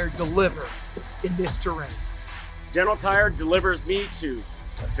General Tire deliver in this terrain. General Tire delivers me to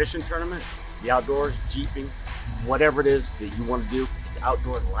a fishing tournament, the outdoors, jeeping, whatever it is that you want to do. It's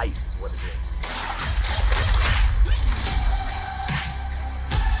outdoor life is what it is.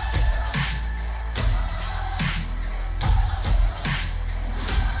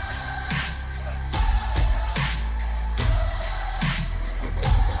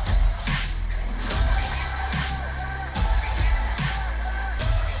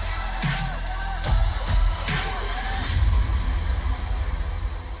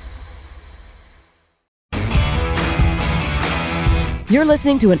 You're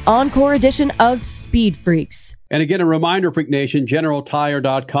listening to an encore edition of Speed Freaks. And again, a reminder, Freak Nation,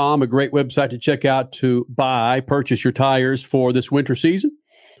 GeneralTire.com, a great website to check out to purchase your tires for this winter season.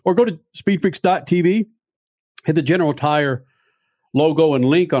 Or go to speedfreaks.tv, hit the General Tire logo and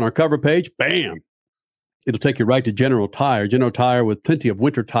link on our cover page. Bam! It'll take you right to General Tire. General Tire with plenty of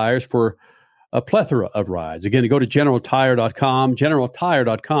winter tires for a plethora of rides. Again, go to GeneralTire.com,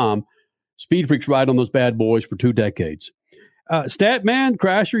 GeneralTire.com. Speed Freaks ride on those bad boys for 2 decades. Statman,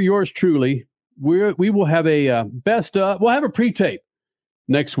 Crasher, yours truly. We will have a we'll have a pre-tape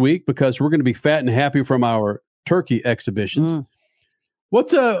next week because we're going to be fat and happy from our turkey exhibitions.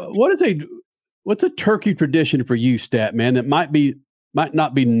 What's a turkey tradition for you, Statman, that might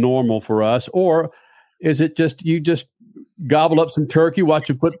not be normal for us, or is it just you just gobble up some turkey, watch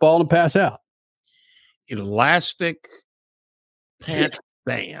a football, and pass out? Elastic pant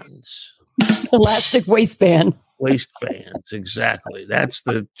bands. Elastic waistband. Waistbands, exactly. That's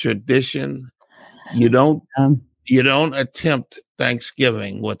the tradition. You don't attempt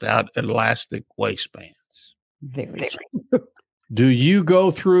Thanksgiving without elastic waistbands. Very true. Do you go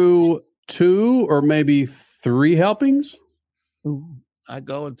through 2 or maybe 3 helpings? I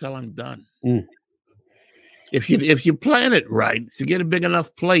go until I'm done. If you plan it right, if you get a big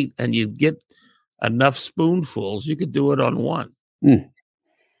enough plate and you get enough spoonfuls, you could do it on 1.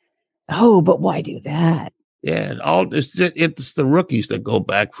 Oh, but why do that? Yeah, it's the rookies that go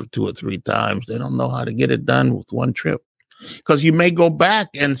back for 2 or 3 times. They don't know how to get it done with 1 trip, because you may go back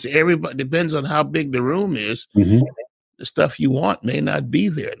and everybody depends on how big the room is. Mm-hmm. The stuff you want may not be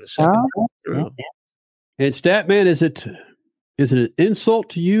there the second time through. And Statman, is it an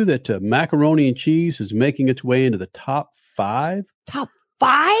insult to you that macaroni and cheese is making its way into the top 5? Top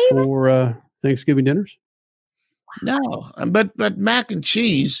 5 for Thanksgiving dinners? No, but mac and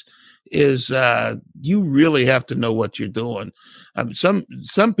cheese is you really have to know what you're doing.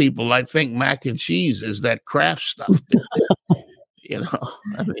 Some people, I think mac and cheese is that Kraft stuff. Come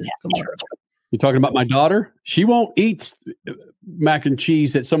on. You're talking about my daughter? She won't eat mac and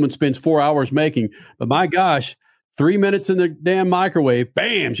cheese that someone spends 4 hours making. But my gosh, 3 minutes in the damn microwave,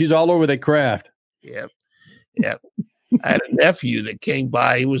 bam, she's all over that Kraft. Yep. I had a nephew that came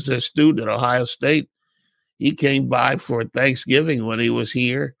by. He was a student at Ohio State. He came by for Thanksgiving when he was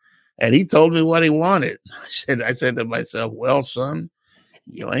here, and he told me what he wanted. I said to myself, well, son,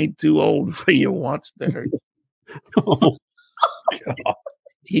 you ain't too old for your wants to hurt. Oh, God.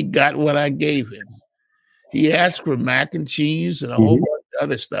 He got what I gave him. He asked for mac and cheese and a whole bunch of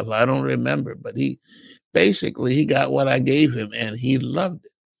other stuff. I don't remember, but he got what I gave him, and he loved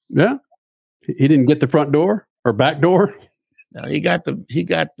it. Yeah. He didn't get the front door or back door? No, he got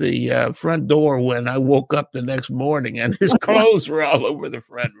the front door when I woke up the next morning, and his clothes were all over the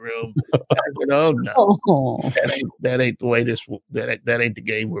front room. I said, "Oh no, that ain't the way that ain't the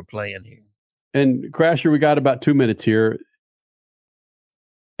game we're playing here." And Crasher, we got about 2 minutes here.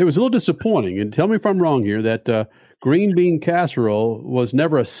 It was a little disappointing, and tell me if I'm wrong here, that green bean casserole was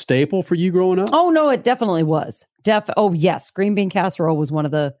never a staple for you growing up. Oh no, it definitely was. Oh yes, green bean casserole was one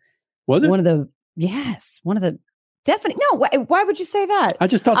of the. Was it one of the? Yes, one of the. Definitely. No, why would you say that? I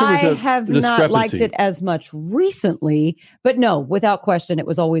just thought there was I have not liked it as much recently, but no, without question, it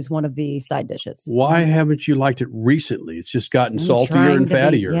was always one of the side dishes. Why haven't you liked it recently? It's just gotten saltier and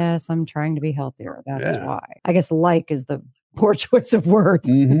fattier. Yes, I'm trying to be healthier. That's why. I guess like is the poor choice of words.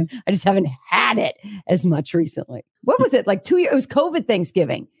 Mm-hmm. I just haven't had it as much recently. What was it? Like 2 years? It was COVID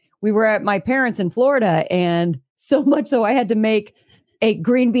Thanksgiving. We were at my parents in Florida, and so much so I had to make a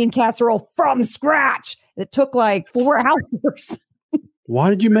green bean casserole from scratch. It took like 4 hours. Why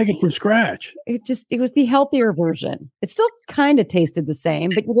did you make it from scratch? It was the healthier version. It still kind of tasted the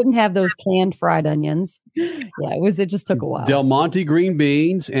same, but you didn't have those canned fried onions. Yeah, it just took a while. Del Monte green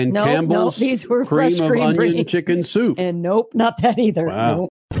beans and Campbell's these were cream fresh of green onion beans. chicken soup. And nope, not that either. Wow. Nope.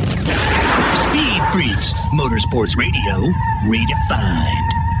 Speed Freaks, Motorsports Radio, redefined.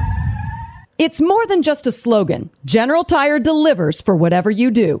 It's more than just a slogan. General Tire delivers for whatever you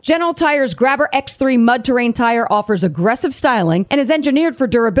do. General Tire's Grabber X3 mud terrain tire offers aggressive styling and is engineered for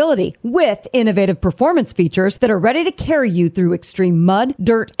durability with innovative performance features that are ready to carry you through extreme mud,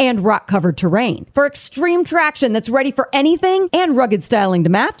 dirt, and rock-covered terrain. For extreme traction that's ready for anything and rugged styling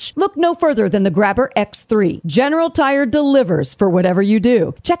to match, look no further than the Grabber X3. General Tire delivers for whatever you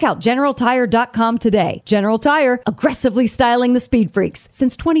do. Check out GeneralTire.com today. General Tire, aggressively styling the Speed Freaks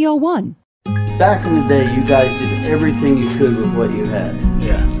since 2001. Back in the day, you guys did everything you could with what you had.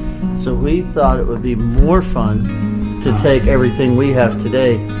 Yeah. So we thought it would be more fun to take everything we have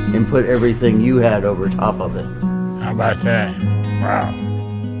today and put everything you had over top of it. How about that? Wow.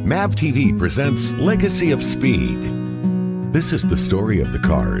 MAV TV presents Legacy of Speed. This is the story of the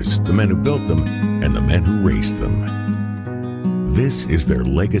cars, the men who built them, and the men who raced them. This is their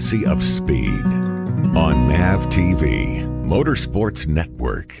legacy of speed. On MAV TV, Motorsports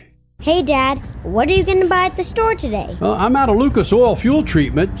Network. Hey, Dad, what are you going to buy at the store today? I'm out of Lucas Oil fuel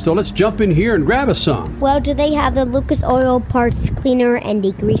treatment, so let's jump in here and grab us some. Well, do they have the Lucas Oil parts cleaner and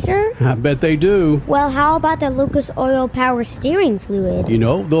degreaser? I bet they do. Well, how about the Lucas Oil power steering fluid? You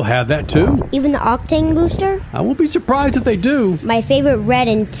know, they'll have that too. Even the octane booster? I won't be surprised if they do. My favorite red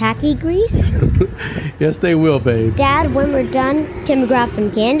and tacky grease? Yes, they will, babe. Dad, when we're done, can we grab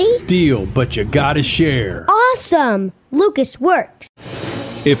some candy? Deal, but you gotta share. Awesome! Lucas works.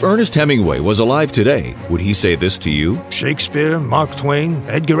 If Ernest Hemingway was alive today, would he say this to you? Shakespeare, Mark Twain,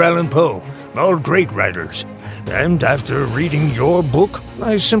 Edgar Allan Poe, all great writers. And after reading your book,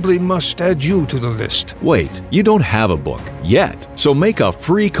 I simply must add you to the list. Wait, you don't have a book yet. So make a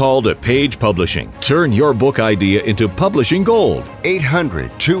free call to Page Publishing. Turn your book idea into publishing gold.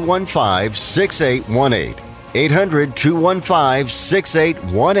 800-215-6818.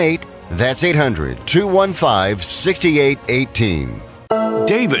 800-215-6818. That's 800-215-6818.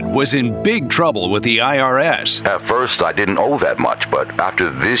 David was in big trouble with the IRS. At first, I didn't owe that much, but after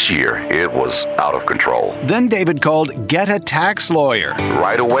this year, it was out of control. Then David called Get a Tax Lawyer.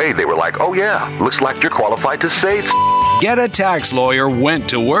 Right away, they were like, oh yeah, looks like you're qualified to save. Get a Tax Lawyer went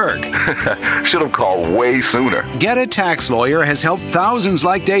to work. Should have called way sooner. Get a Tax Lawyer has helped thousands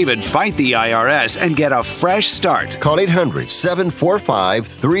like David fight the IRS and get a fresh start. Call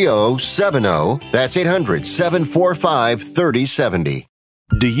 800-745-3070. That's 800-745-3070.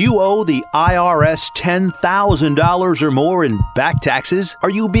 Do you owe the IRS $10,000 or more in back taxes? Are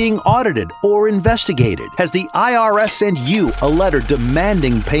you being audited or investigated? Has the IRS sent you a letter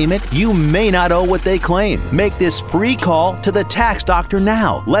demanding payment? You may not owe what they claim. Make this free call to the tax doctor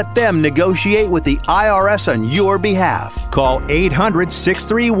now. Let them negotiate with the IRS on your behalf. Call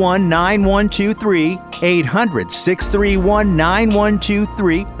 800-631-9123.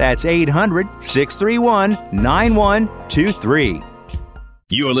 800-631-9123. That's 800-631-9123.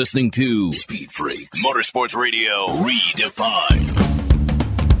 You're listening to Speed Freaks Motorsports Radio Redefined.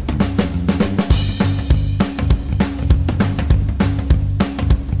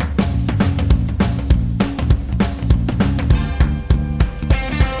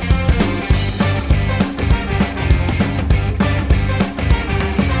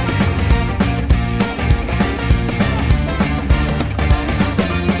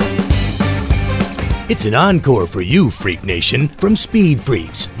 It's an encore for you, Freak Nation, from Speed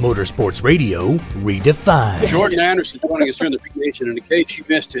Freaks, Motorsports Radio Redefined. Jordan Anderson joining us here in the Freak Nation, and in case you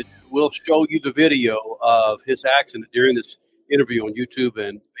missed it, we'll show you the video of his accident during this interview on YouTube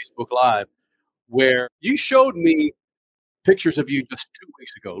and Facebook Live, where you showed me pictures of you just 2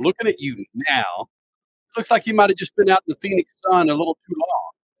 weeks ago. Looking at you now, it looks like you might have just been out in the Phoenix sun a little too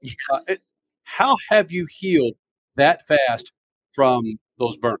long. How have you healed that fast from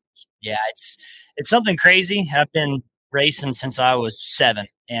those burns? Yeah, it's something crazy. I've been racing since I was 7.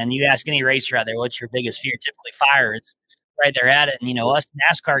 And you ask any racer out there, what's your biggest fear? Typically fire. It's right there at it. And, you know, us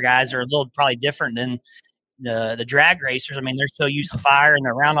NASCAR guys are a little probably different than the drag racers. I mean, they're so used to fire and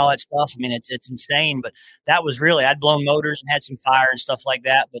they're around all that stuff. I mean, it's insane. But that was really, I'd blown motors and had some fire and stuff like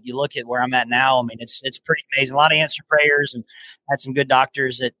that. But you look at where I'm at now, I mean, it's pretty amazing. A lot of answer prayers, and had some good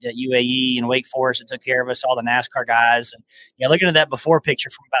doctors at UAE and Wake Forest that took care of us, all the NASCAR guys. And yeah, looking at that before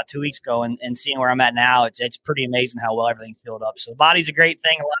picture from about 2 weeks ago and seeing where I'm at now, it's pretty amazing how well everything's healed up. So the body's a great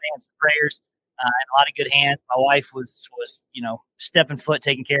thing, a lot of answer prayers. And a lot of good hands. My wife was stepping foot,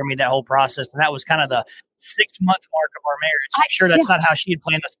 taking care of me that whole process, and that was kind of the 6-month mark of our marriage. I'm sure that's not how she had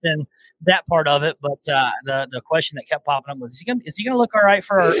planned to spend that part of it, but the question that kept popping up was, is he gonna look all right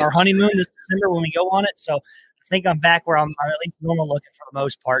for our honeymoon this December when we go on it? So I think I'm back where I'm at least normal looking for the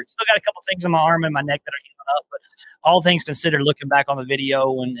most part. Still got a couple things on my arm and my neck that are healing up, but all things considered, looking back on the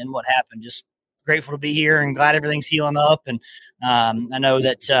video and what happened, just grateful to be here and glad everything's healing up. And I know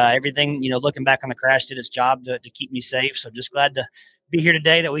that everything, looking back on the crash did its job to keep me safe. So just glad to be here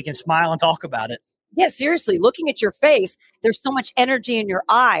today that we can smile and talk about it. Yeah, seriously, looking at your face, there's so much energy in your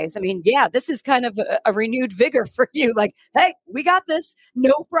eyes. I mean, yeah, this is kind of a renewed vigor for you. Like, hey, we got this,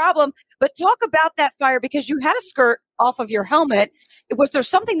 no problem. But talk about that fire, because you had a skirt off of your helmet. Was there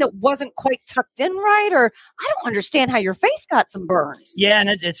something that wasn't quite tucked in right? Or I don't understand how your face got some burns. Yeah,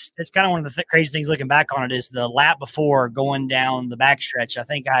 and it's kind of one of the crazy things looking back on it is the lap before going down the backstretch. I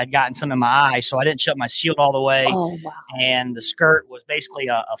think I had gotten some in my eye, so I didn't shut my shield all the way. Oh, wow. And the skirt was basically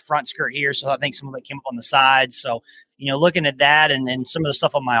a front skirt here, so I think some of it came up on the sides. So, looking at that and some of the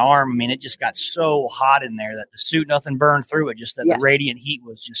stuff on my arm, I mean, it just got so hot in there that the suit, nothing burned through it, just that the radiant heat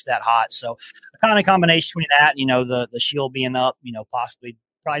was just that hot. So a kind of combination between that, the shield being up,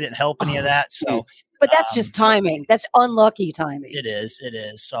 probably didn't help any of that. So, but that's just timing. That's unlucky timing. It is.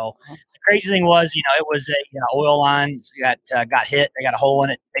 So the crazy thing was, it was a oil line got hit. They got a hole in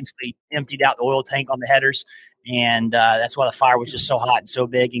it, basically emptied out the oil tank on the headers. And that's why the fire was just so hot and so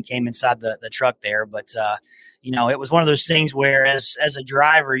big and came inside the truck there. But, it was one of those things where as a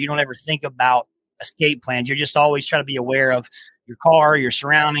driver, you don't ever think about escape plans. You're just always trying to be aware of your car, your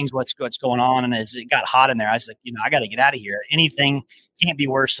surroundings, what's going on. And as it got hot in there, I was like, I got to get out of here. Anything can't be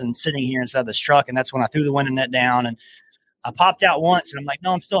worse than sitting here inside this truck. And that's when I threw the window net down and I popped out once and I'm like,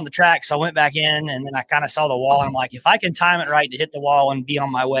 no, I'm still on the track. So I went back in and then I kind of saw the wall. And I'm like, if I can time it right to hit the wall and be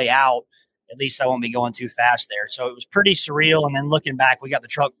on my way out, at least I won't be going too fast there. So it was pretty surreal. And then looking back, we got the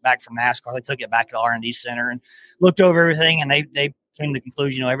truck back from NASCAR. They took it back to the R&D center and looked over everything. And they came to the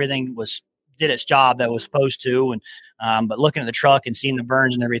conclusion, everything did its job that was supposed to. And, but looking at the truck and seeing the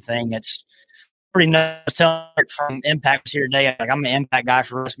burns and everything, it's pretty nuts. From Impact here today, like I'm an Impact guy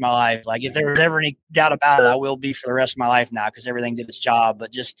for the rest of my life. Like if there was ever any doubt about it, I will be for the rest of my life now because everything did its job.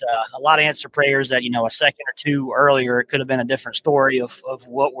 But just a lot of answer prayers that a second or two earlier it could have been a different story of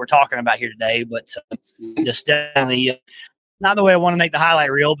what we're talking about here today. But just definitely not the way I want to make the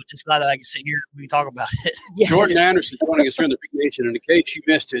highlight reel, but just glad that I can sit here and we talk about it. Yes. Jordan Anderson joining us here in the Freak Nation, and in case you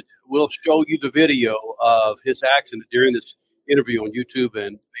missed it, we'll show you the video of his accident during this interview on YouTube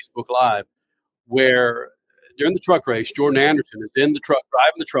and Facebook Live, where during the truck race, Jordan Anderson is in the truck,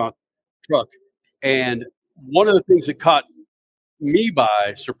 driving the truck. And one of the things that caught me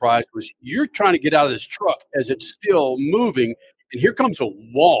by surprise was you're trying to get out of this truck as it's still moving, and here comes a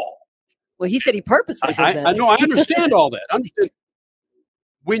wall. Well, he said he purposely did that. I know. I understand all that. I understand.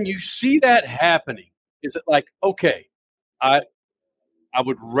 When you see that happening, is it like, okay, I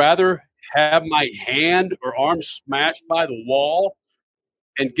would rather have my hand or arm smashed by the wall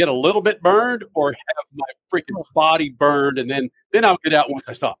and get a little bit burned, or have my freaking body burned, and then I'll get out once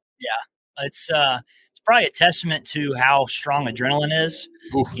I stop? Yeah, it's probably a testament to how strong adrenaline is.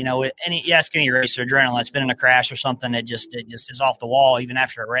 Oof. You ask any racer, adrenaline, it's been in a crash or something, it just is off the wall even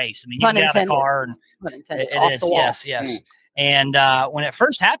after a race. I mean, you get out of the car and it is, yes. Mm. And when it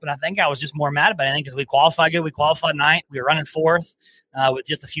first happened, I think I was just more mad about anything because we qualified good. We qualified ninth. We were running fourth with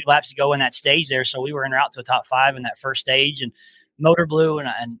just a few laps to go in that stage there. So we were en route to a top 5 in that first stage, and motor blew and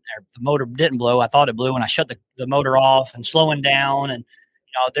the motor didn't blow. I thought it blew, and I shut the motor off and slowing down. And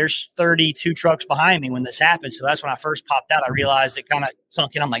there's 32 trucks behind me when this happened. So that's when I first popped out. I realized it kind of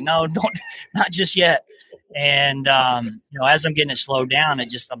sunk in. I'm like, no, don't, not just yet. And, as I'm getting it slowed down,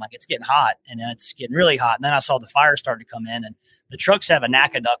 I'm like, it's getting hot, and it's getting really hot. And then I saw the fire start to come in, and the trucks have a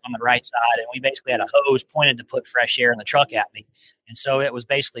NACA duct on the right side. And we basically had a hose pointed to put fresh air in the truck at me. And so it was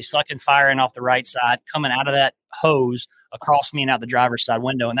basically sucking fire in off the right side, coming out of that hose across me and out the driver's side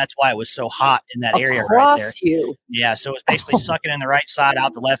window. And that's why it was so hot in that area right there. You. Yeah. So it's basically sucking in the right side,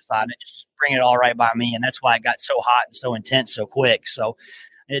 out the left side, and it just bring it all right by me. And that's why it got so hot and so intense so quick. So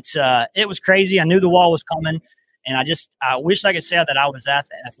it was crazy. I knew the wall was coming, and I wish I could say that I was that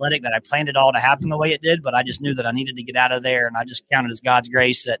athletic, that I planned it all to happen the way it did, but I just knew that I needed to get out of there. And I just counted as God's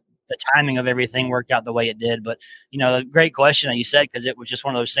grace that the timing of everything worked out the way it did. But, the great question that you said, because it was just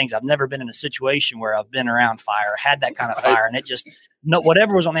one of those things. I've never been in a situation where I've been around fire, had that kind of fire. And it just,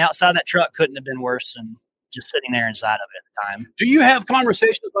 whatever was on the outside of that truck couldn't have been worse than just sitting there inside of it at the time. Do you have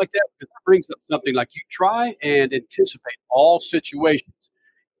conversations like that? Because that brings up something like you try and anticipate all situations.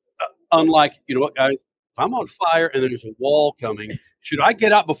 Unlike, you know what, guys, if I'm on fire and there's a wall coming, should I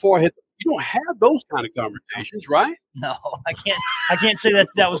get out before I hit? You don't have those kind of conversations, right? No, I can't say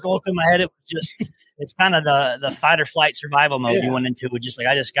that was going through my head. It was just, it's kind of the fight or flight survival mode you went into. With just like,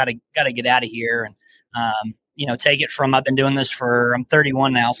 I just got to get out of here and, take it from, I've been doing this I'm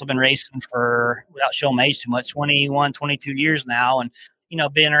 31 now. So I've been racing for, without showing my age too much, 21, 22 years now. And,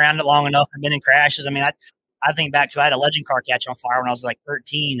 being around it long enough and been in crashes. I mean, I think back to, I had a legend car catch on fire when I was like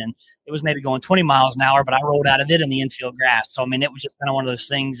 13, and it was maybe going 20 miles an hour, but I rolled out of it in the infield grass. So, I mean, it was just kind of one of those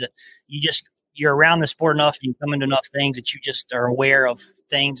things that you're around the sport enough, and you come into enough things that you just are aware of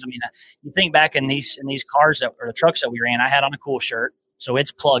things. I mean, you think back in these cars or the trucks that we ran, I had on a cool shirt, so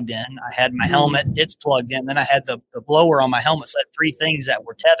it's plugged in. I had my helmet, it's plugged in. Then I had the blower on my helmet. So I had 3 things that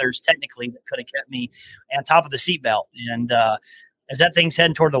were tethers technically that could have kept me on top of the seatbelt. And, as that thing's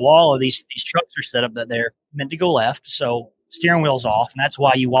heading toward the wall, these trucks are set up that they're meant to go left. So steering wheel's off. And that's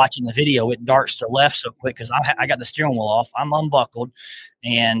why you watch in the video, it darts to left so quick, because I got the steering wheel off. I'm unbuckled.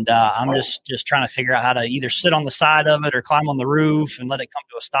 And I'm just trying to figure out how to either sit on the side of it or climb on the roof and let it come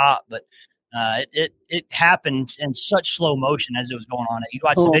to a stop. But It happened in such slow motion as it was going on. You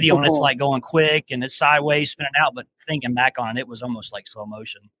watch the video and it's like going quick and it's sideways spinning out, but thinking back on it, it was almost like slow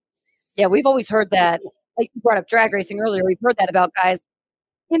motion. Yeah, we've always heard that. Like you brought up drag racing earlier. We've heard that about guys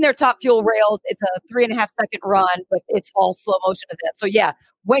in their top fuel rails. It's a 3.5 second run, but it's all slow motion to them. So yeah,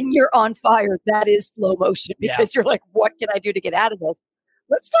 when you're on fire, that is slow motion because you're like, what can I do to get out of this?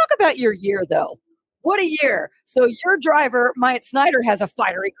 Let's talk about your year though. What a year. So your driver, Myatt Snider, has a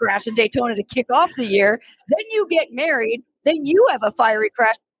fiery crash in Daytona to kick off the year. Then you get married. Then you have a fiery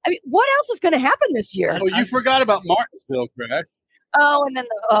crash. I mean, what else is going to happen this year? Oh, you forgot about Martinsville crash. Oh, and then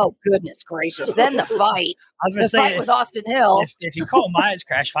oh, goodness gracious. Then the fight. I was going to say, fight with Austin Hill. If you call Myatt's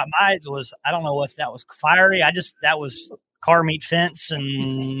crash fight, Myatt's was, I don't know if that was fiery. That was car meet fence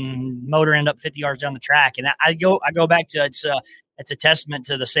and motor end up 50 yards down the track. And I go back to it's a testament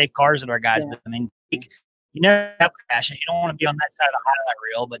to the safe cars that our guys. I mean, you never have crashes. You don't want to be on that side of the highlight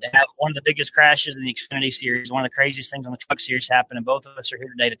reel, but to have one of the biggest crashes in the Xfinity Series, one of the craziest things on the Truck Series happen, and both of us are here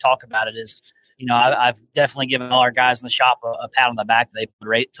today to talk about it, is, you know, I've definitely given all our guys in the shop a pat on the back. They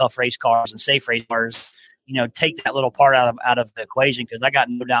put tough race cars and safe race cars, you know, take that little part out of the equation, because I got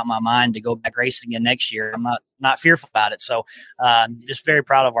no doubt in my mind to go back racing again next year. I'm not fearful about it. So just very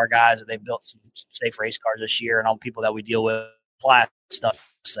proud of our guys that they've built some safe race cars this year, and all the people that we deal with apply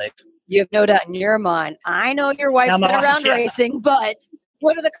stuff safe. You have no doubt in your mind. I know your wife's been around racing, but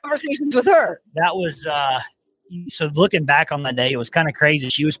what are the conversations with her? That was so looking back on that day, it was kind of crazy.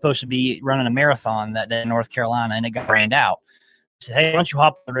 She was supposed to be running a marathon that day in North Carolina, and it got rained out. I said, hey, why don't you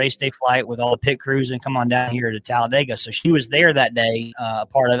hop on the race day flight with all the pit crews and come on down here to Talladega? So she was there that day. A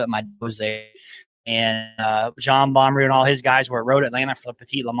part of it, my dad was there. And John Bomry and all his guys were at Road Atlanta for the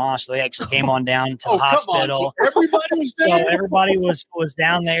Petit Le Mans, so they actually came on down to the hospital. So everybody was there. So everybody was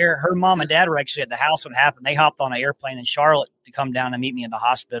down there. Her mom and dad were actually at the house when it happened. They hopped on an airplane in Charlotte to come down and meet me in the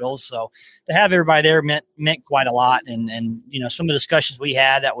hospital. So to have everybody there meant quite a lot. And you know, some of the discussions we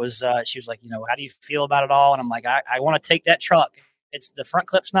had, that was she was like, you know, how do you feel about it all? And I'm like, I want to take that truck. It's the front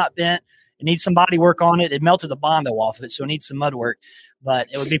clip's not bent. It needs some body work on it. It melted the Bondo off of it, so it needs some mud work. But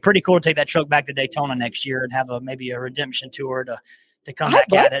it would be pretty cool to take that truck back to Daytona next year and have maybe a redemption tour to come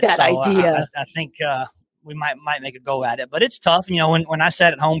back at it. That idea. I think we might make a go at it. But it's tough. You know, when I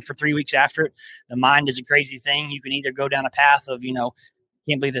sat at home for 3 weeks after it, the mind is a crazy thing. You can either go down a path of, you know,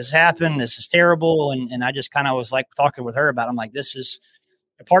 can't believe this happened, this is terrible. And I just kind of was like talking with her about it. I'm like, this is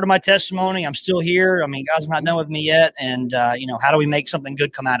a part of my testimony. I'm still here. I mean, God's not done with me yet. And, you know, how do we make something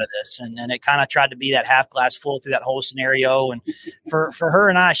good come out of this? And it kind of tried to be that half glass full through that whole scenario. And for her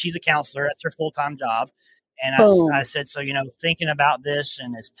and I, she's a counselor. That's her full-time job. And I said, so, you know, thinking about this,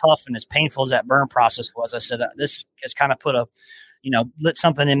 and as tough and as painful as that burn process was, I said, this has kind of put lit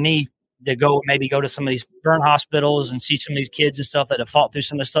something in me to maybe go to some of these burn hospitals and see some of these kids and stuff that have fought through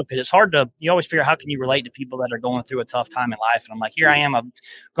some of this stuff. Because it's hard you always figure, how can you relate to people that are going through a tough time in life? And I'm like, here I am, I've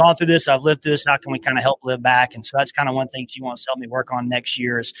gone through this, I've lived through this. How can we kind of help live back? And so that's kind of one thing she wants to help me work on next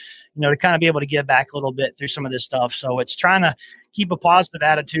year is, you know, to kind of be able to give back a little bit through some of this stuff. So it's trying to keep a positive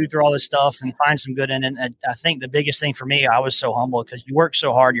attitude through all this stuff and find some good in it. And I think the biggest thing for me, I was so humble because you work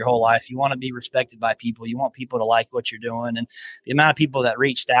so hard your whole life. You want to be respected by people. You want people to like what you're doing. And the amount of people that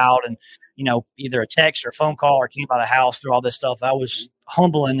reached out and, you know, either a text or a phone call or came by the house through all this stuff, I was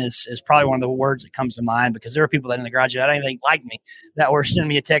humbling is probably one of the words that comes to mind, because there were people that in the garage that I didn't think liked me that were sending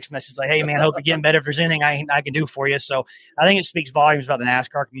me a text message like, hey man, hope you're getting better. If there's anything I can do for you. So I think it speaks volumes about the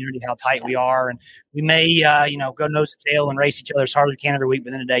NASCAR community, how tight we are. And we may, you know, go nose to tail and race each other as hard as we can every week,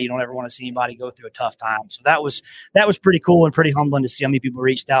 but in the day, you don't ever want to see anybody go through a tough time. So that was pretty cool and pretty humbling to see how many people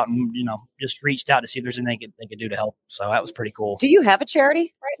reached out and, you know, just reached out to see if there's anything they could do to help. So that was pretty cool. Do you have a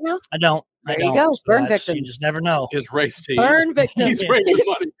charity right now? I don't. There you go. Burn victims. You just never know. His race team. Burn victims. He's raising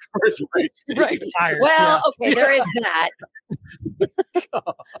money for his race team. Right. Well, okay, there is that.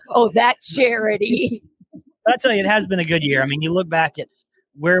 Oh, that charity. But I tell you, it has been a good year. I mean, you look back at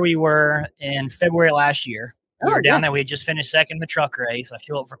where we were in February last year. We were down there. We had just finished second in the truck race. I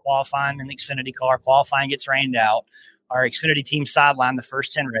show up for qualifying in the Xfinity car. Qualifying gets rained out. Our Xfinity team sidelined the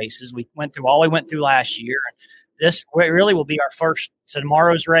first 10 races. We went through all we went through last year. This really will be our first. So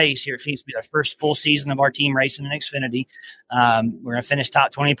tomorrow's race here at Phoenix will be our first full season of our team racing in Xfinity. We're going to finish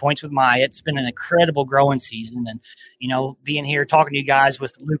top 20 points with Maya. It's been an incredible growing season. And, you know, being here, talking to you guys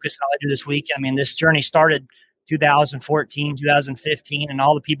with Lucas and all I do this week, I mean, this journey started 2014, 2015, and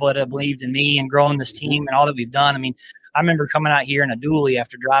all the people that have believed in me and growing this team and all that we've done. I mean, I remember coming out here in a dually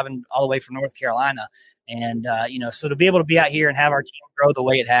after driving all the way from North Carolina. And, you know, so to be able to be out here and have our team grow the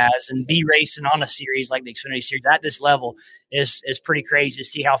way it has and be racing on a series like the Xfinity Series at this level is pretty crazy to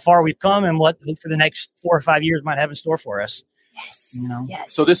see how far we've come and what for the next 4 or 5 years might have in store for us. Yes. You know?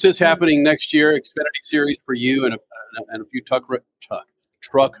 Yes. So this is happening next year, Xfinity Series for you and a few truck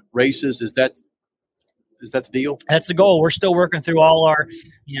races. Is that the deal? That's the goal. We're still working through all our,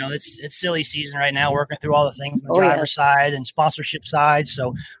 it's silly season right now, working through all the things on the driver side and sponsorship side.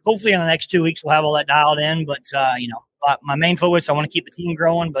 So hopefully in the next 2 weeks, we'll have all that dialed in. But, my main focus, I want to keep the team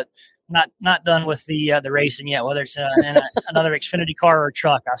growing, but not done with the racing yet, whether it's another Xfinity car or a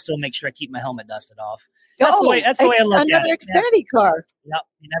truck. I'll still make sure I keep my helmet dusted off. That's the way I look at it. Another Xfinity car. Yep.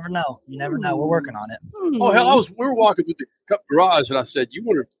 You never know. We're working on it. Oh, hell, we were walking through the Cup garage, and I said, you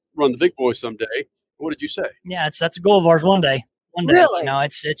want to run the big boy someday. What did you say? Yeah, that's a goal of ours one day. Really?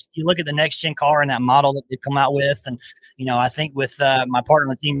 It's you look at the next gen car and that model that they've come out with, and I think with my partner on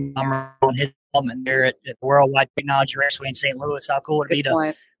the team, I'm on his development there at Worldwide Technology Raceway in St. Louis. How cool would it be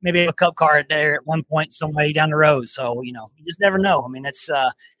to maybe have a Cup car there at one point, some way down the road? So you just never know. I mean, it's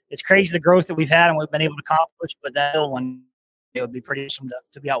crazy the growth that we've had and we've been able to accomplish, but that one, it would be pretty awesome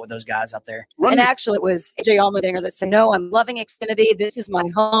to be out with those guys out there. And actually, it was AJ Allmendinger that said, "No, I'm loving Xfinity. This is my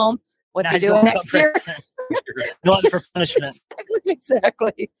home. What you doing next year?" Glutton for punishment.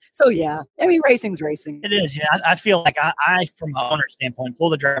 Exactly. So yeah, I mean, racing's racing. It is. Yeah, I feel like I, from an owner standpoint, pull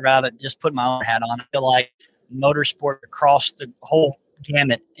the driver out of it, just put my own hat on. I feel like motorsport across the whole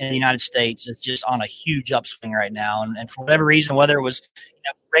gamut in the United States is just on a huge upswing right now, and for whatever reason, whether it was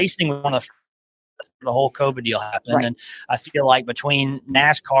racing was one of the whole COVID deal happened, right. And I feel like between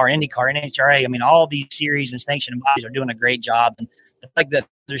NASCAR, IndyCar, NHRA, I mean, all these series and sanctioning bodies are doing a great job, and the fact that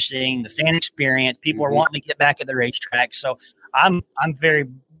they're seeing the fan experience, people are wanting to get back at the racetrack. So I'm very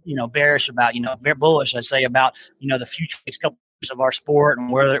bearish about very bullish, I say, about the future next couple of our sport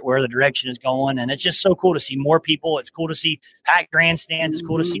and where the direction is going. And it's just so cool to see more people. It's cool to see packed grandstands. It's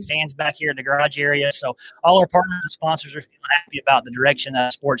cool to see fans back here in the garage area. So all our partners and sponsors are feeling happy about the direction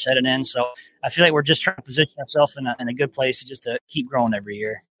that sport's headed in. So I feel like we're just trying to position ourselves in a good place just to keep growing every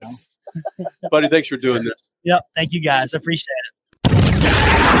year. Buddy, thanks for doing this. Yep. Thank you guys. I appreciate it.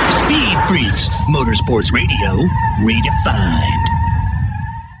 Speed Freaks, Motorsports Radio, redefined.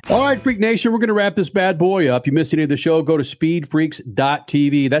 All right, Freak Nation, we're going to wrap this bad boy up. You missed any of the show, go to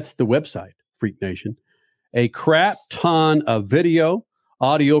speedfreaks.tv. That's the website, Freak Nation. A crap ton of video,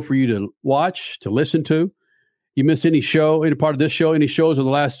 audio for you to watch, to listen to. You missed any part of this show, any shows of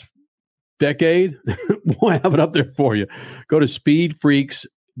the last decade, we'll have it up there for you. Go to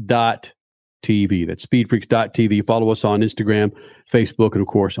speedfreaks.tv. That's speedfreaks.tv. Follow us on Instagram, Facebook, and, of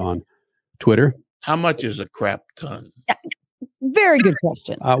course, on Twitter. How much is a crap ton? Very good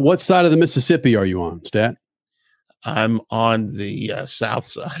question. What side of the Mississippi are you on, Stat? I'm on the south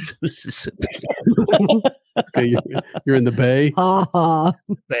side of Mississippi. Okay, you're in the Bay.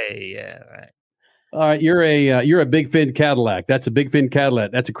 Bay, yeah, right. All right, you're a big fin Cadillac. That's a big fin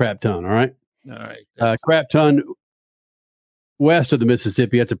Cadillac. That's a crap ton. All right. All right. Crap ton west of the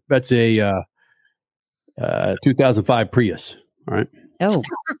Mississippi. That's a 2005 Prius. All right. Oh,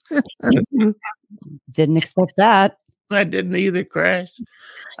 didn't expect that. I didn't either, Crash.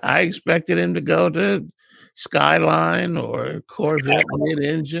 I expected him to go to Skyline or Corvette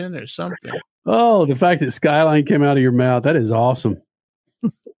mid-engine or something. Oh, the fact that Skyline came out of your mouth, that is awesome.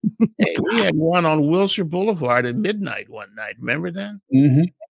 Hey, we had one on Wilshire Boulevard at midnight one night. Remember that? Mm-hmm.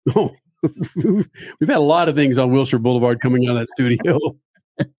 Oh, we've had a lot of things on Wilshire Boulevard coming out of that studio.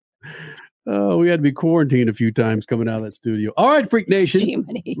 Oh, we had to be quarantined a few times coming out of that studio. All right, Freak Nation.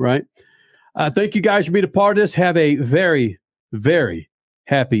 Right. Thank you guys for being a part of this. Have a very, very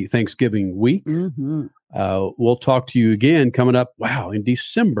happy Thanksgiving week. Mm-hmm. We'll talk to you again coming up, in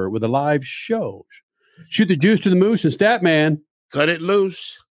December with a live show. Shoot the juice to the moose and Statman. Cut it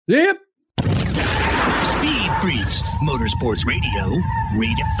loose. Yep. Speed Freaks, Motorsports Radio,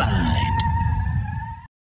 redefined.